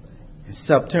 In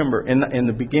September, in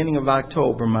the beginning of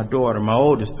October, my daughter, my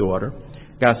oldest daughter,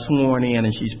 got sworn in,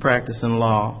 and she's practicing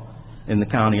law in the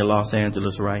county of Los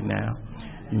Angeles right now,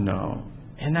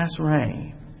 and that's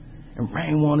Rain. And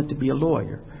Rain wanted to be a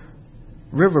lawyer.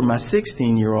 River, my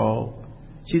 16-year-old,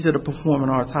 she's at a performing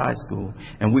arts high school,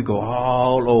 and we go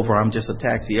all over. I'm just a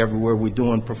taxi everywhere. We're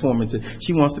doing performances.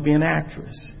 She wants to be an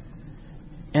actress.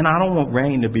 And I don't want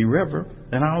Rain to be River,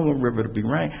 and I don't want River to be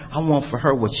Rain. I want for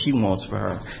her what she wants for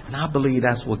her. And I believe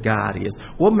that's what God is.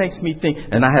 What makes me think,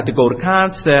 and I had to go to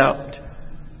concept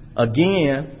of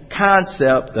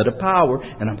the power,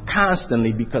 and I'm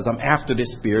constantly, because I'm after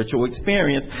this spiritual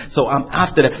experience, so I'm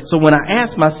after that. So when I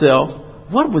ask myself,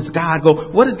 what is God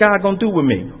going to do with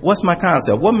me? What's my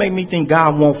concept? What made me think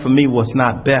God wants for me what's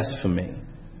not best for me?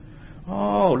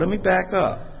 Oh, let me back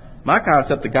up. My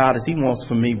concept of God is he wants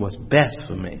for me what's best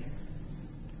for me.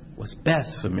 What's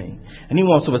best for me. And he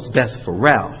wants what's best for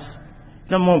Ralph.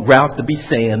 He doesn't want Ralph to be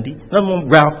Sandy. He doesn't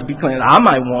want Ralph to be Clinton. I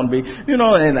might want to be, and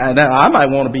I might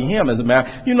want to be him as a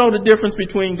matter. You know the difference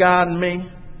between God and me?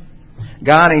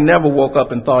 God ain't never woke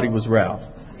up and thought he was Ralph.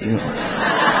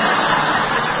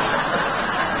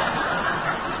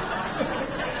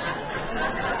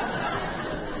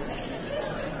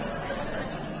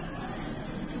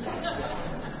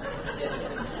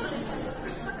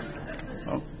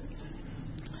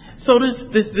 So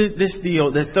this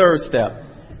deal, that third step,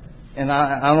 and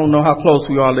I don't know how close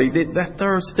we are. That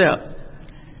third step,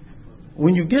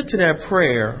 when you get to that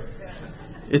prayer,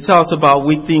 it talks about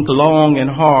we think long and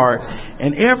hard.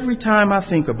 And every time I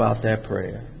think about that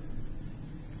prayer,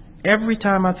 every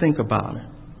time I think about it,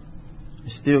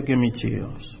 it still gives me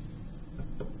chills.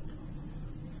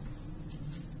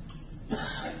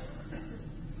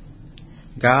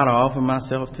 God, I offer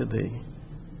myself to thee.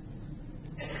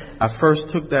 I first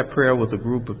took that prayer with a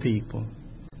group of people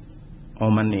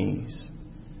on my knees.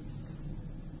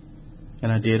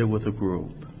 And I did it with a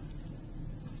group.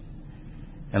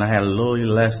 And I had a little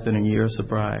less than a year of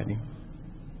sobriety.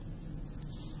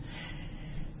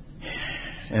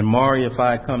 And Maury, if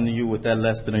I come to you with that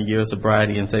less than a year of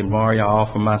sobriety and say, Maury, I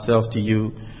offer myself to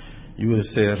you, you would have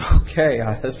said, okay,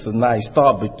 that's a nice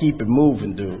thought, but keep it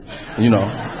moving, dude. You know,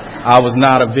 I was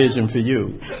not a vision for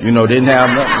you. You know, didn't have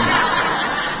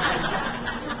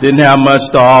much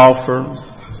to offer.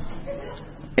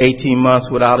 18 months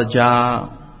without a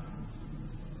job.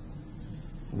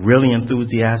 Really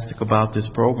enthusiastic about this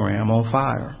program, on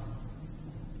fire.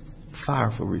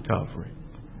 Fire for recovery.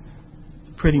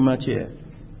 Pretty much it.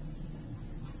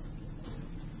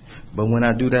 But when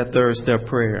I do that third step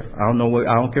prayer, I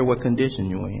don't care what condition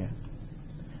you're in.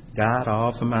 God, I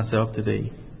offer myself to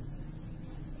thee.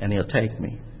 And he'll take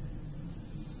me.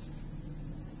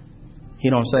 He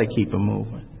don't say keep it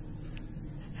moving.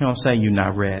 He don't say you're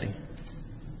not ready.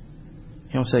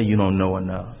 He don't say you don't know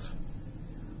enough.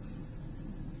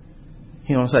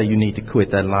 He don't say you need to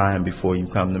quit that lying before you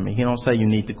come to me. He don't say you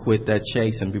need to quit that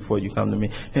chasing before you come to me.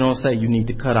 He don't say you need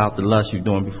to cut out the lust you're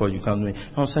doing before you come to me.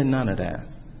 He don't say none of that.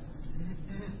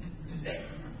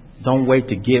 Don't wait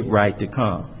to get right to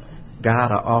come.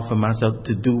 God, I offer myself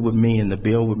to do with me and to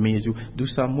build with me as you do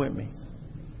something with me.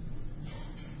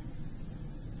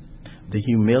 The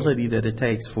humility that it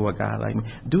takes for a guy like me.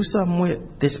 Do something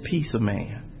with this piece of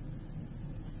man.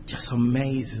 Just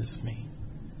amazes me.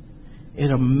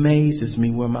 It amazes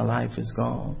me where my life has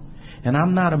gone. And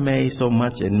I'm not amazed so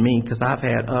much at me because I've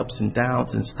had ups and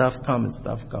downs and stuff come and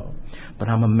stuff go. But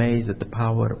I'm amazed at the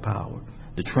power of the power.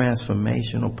 The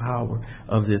transformational power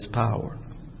of this power.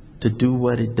 To do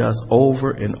what it does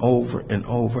over and over and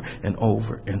over and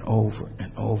over and over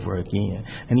and over again.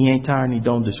 And he ain't tired and he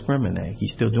don't discriminate.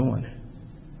 He's still doing it.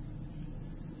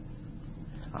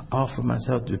 I offer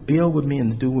myself to build with me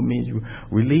and to do with me.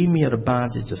 Relieve me of the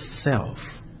bondage of self.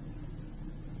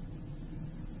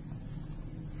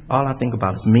 All I think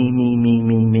about is me.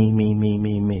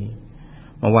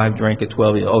 My wife drank at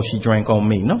 12 years. Oh, she drank on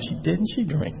me. No, she didn't. She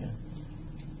drinking.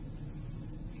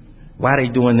 Why they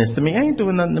doing this to me? I ain't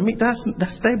doing nothing to me.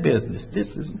 That's their business.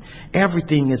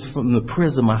 Everything is from the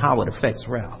prism of how it affects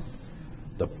Ralph.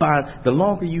 The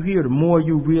longer you hear, the more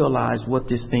you realize what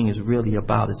this thing is really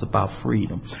about. It's about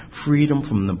freedom. Freedom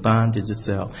from the bondage of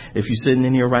self. If you're sitting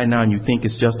in here right now and you think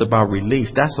it's just about relief,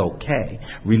 that's okay.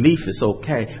 Relief is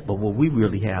okay. But what we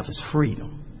really have is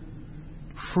freedom.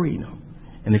 Freedom.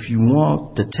 And if you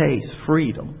want to taste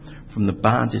freedom from the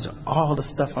bondage of all the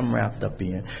stuff I'm wrapped up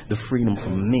in, the freedom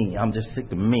from me, I'm just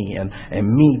sick of me and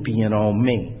me being on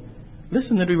me.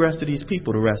 Listen to the rest of these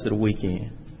people the rest of the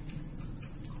weekend.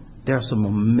 There are some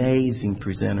amazing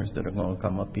presenters that are going to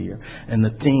come up here. And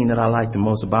the thing that I like the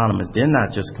most about them is they're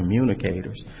not just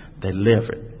communicators. They live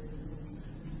it.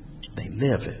 They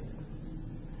live it.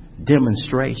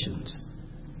 Demonstrations.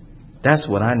 That's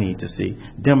what I need to see.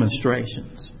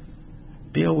 Demonstrations.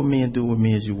 Build with me and do with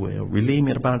me as you will. Relieve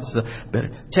me of the bondage.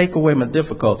 Better take away my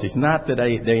difficulties. Not that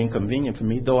they're inconvenient for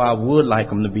me, though I would like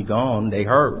them to be gone. They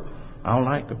hurt. I don't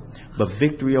like them. But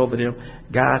victory over them,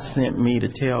 God sent me to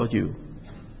tell you.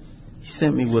 He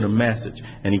sent me with a message,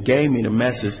 and he gave me the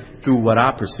message through what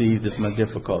I perceived as my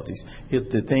difficulties.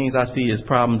 The things I see as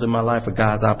problems in my life are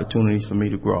God's opportunities for me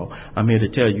to grow. I'm here to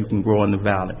tell you can grow in the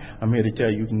valley. I'm here to tell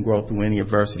you can grow through any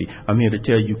adversity. I'm here to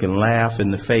tell you can laugh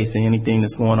in the face of anything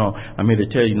that's going on. I'm here to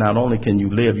tell you not only can you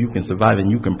live, you can survive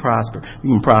and you can prosper.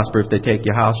 You can prosper if they take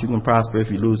your house. You can prosper if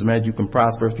you lose a marriage. You can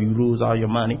prosper if you lose all your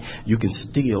money. You can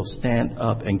still stand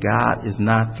up, and God is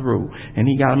not through. And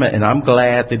he got him. And I'm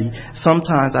glad that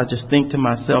sometimes I just think to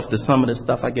myself that some of the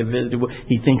stuff I get visited with,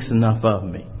 he thinks enough of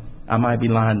me. I might be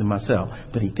lying to myself,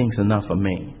 but he thinks enough of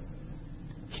me.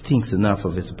 He thinks enough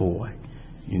of his boy,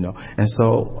 you know. And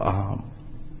so,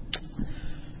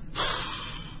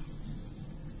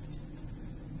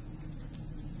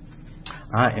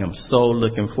 I am so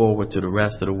looking forward to the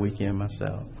rest of the weekend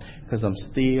myself, because I'm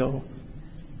still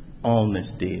on this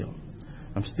deal.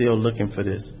 I'm still looking for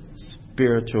this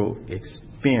spiritual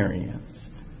experience.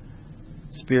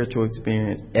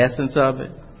 Essence of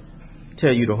it,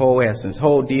 tell you the whole essence,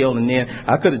 whole deal, and then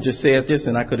I could have just said this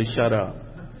and I could have shut up.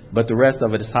 But the rest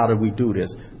of it is how do we do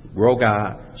this? Grow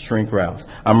God, shrink Ralph.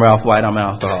 I'm Ralph White. I'm an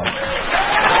alcoholic.